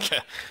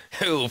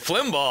 Ooh,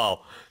 flimball.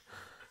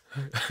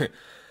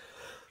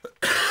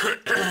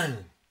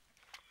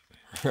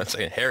 That's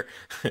like a hair.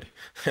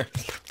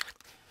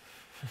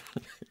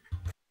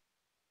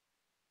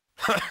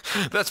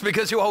 That's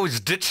because you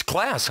always ditch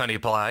class, honey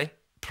ply.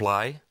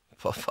 That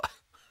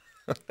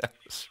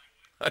was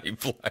honey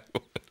fly.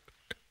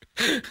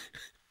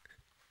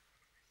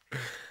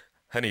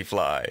 Honey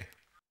fly.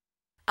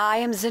 I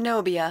am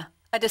Zenobia,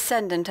 a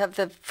descendant of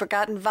the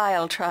Forgotten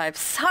Vile tribe.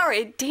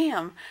 Sorry,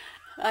 damn.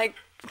 I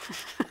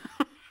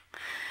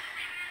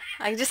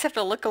just have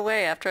to look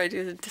away after I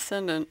do the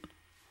descendant.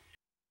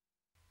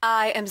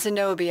 I am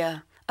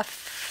Zenobia.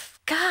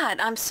 God,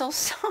 I'm so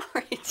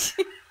sorry.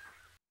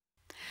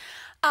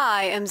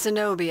 I am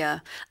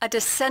Zenobia, a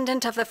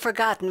descendant of the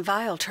Forgotten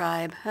Vile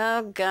tribe.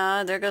 Oh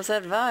God, there goes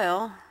that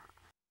Vile.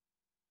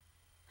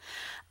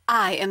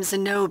 I am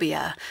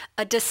Zenobia,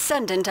 a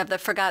descendant of the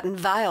Forgotten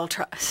Vile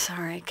tribe.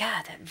 Sorry,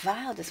 God, that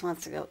Vile just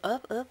wants to go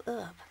up, up,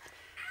 up.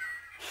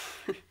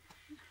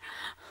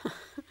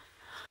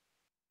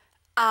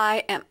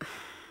 I am...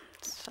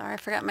 Sorry, I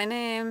forgot my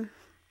name.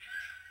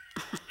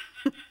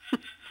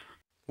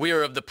 We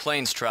are of the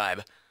Plains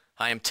tribe.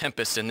 I am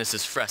Tempest and this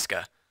is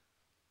Fresca.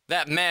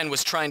 That man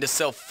was trying to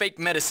sell fake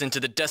medicine to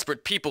the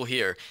desperate people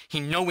here. He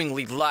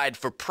knowingly lied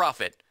for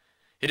profit.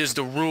 It is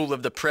the rule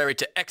of the prairie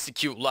to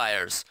execute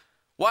liars.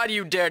 Why do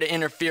you dare to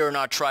interfere in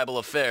our tribal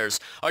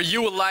affairs? Are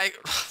you a liar?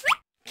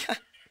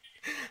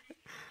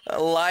 A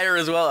liar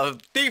as well, a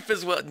thief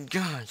as well.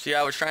 God, see,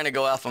 I was trying to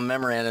go off of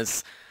memory and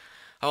I've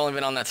only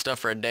been on that stuff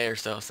for a day or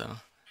so,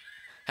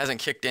 hasn't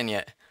kicked in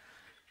yet.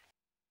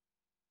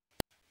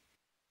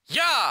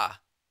 Yeah!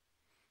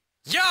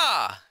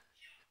 Yeah!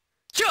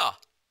 Yeah!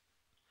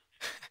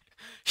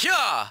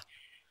 Yeah!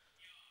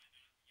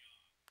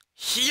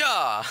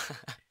 Yeah!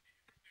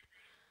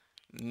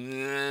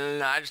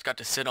 I just got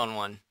to sit on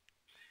one.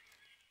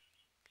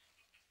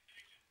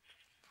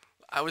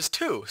 I was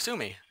 2, sue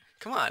me.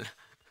 Come on.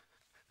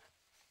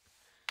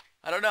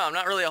 I don't know. I'm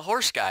not really a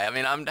horse guy. I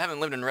mean, I haven't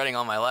lived in Reading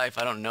all my life.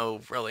 I don't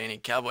know really any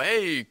cowboy.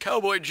 Hey,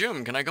 Cowboy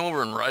Jim, can I come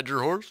over and ride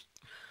your horse?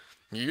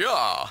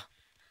 Yeah.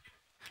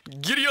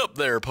 Giddy up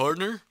there,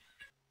 partner.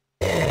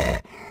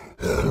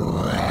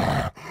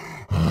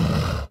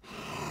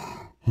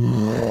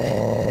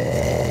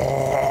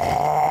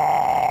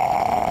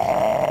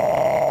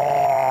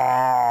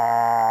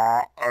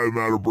 I'm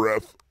out of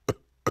breath.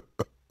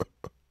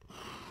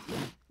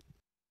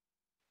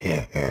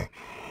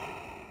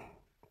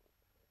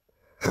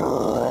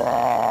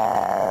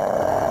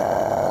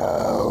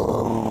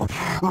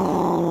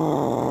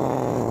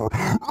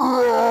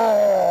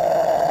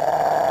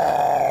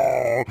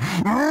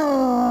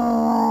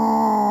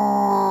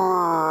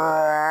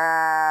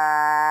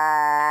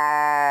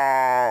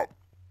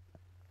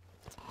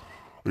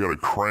 I got a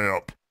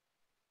cramp.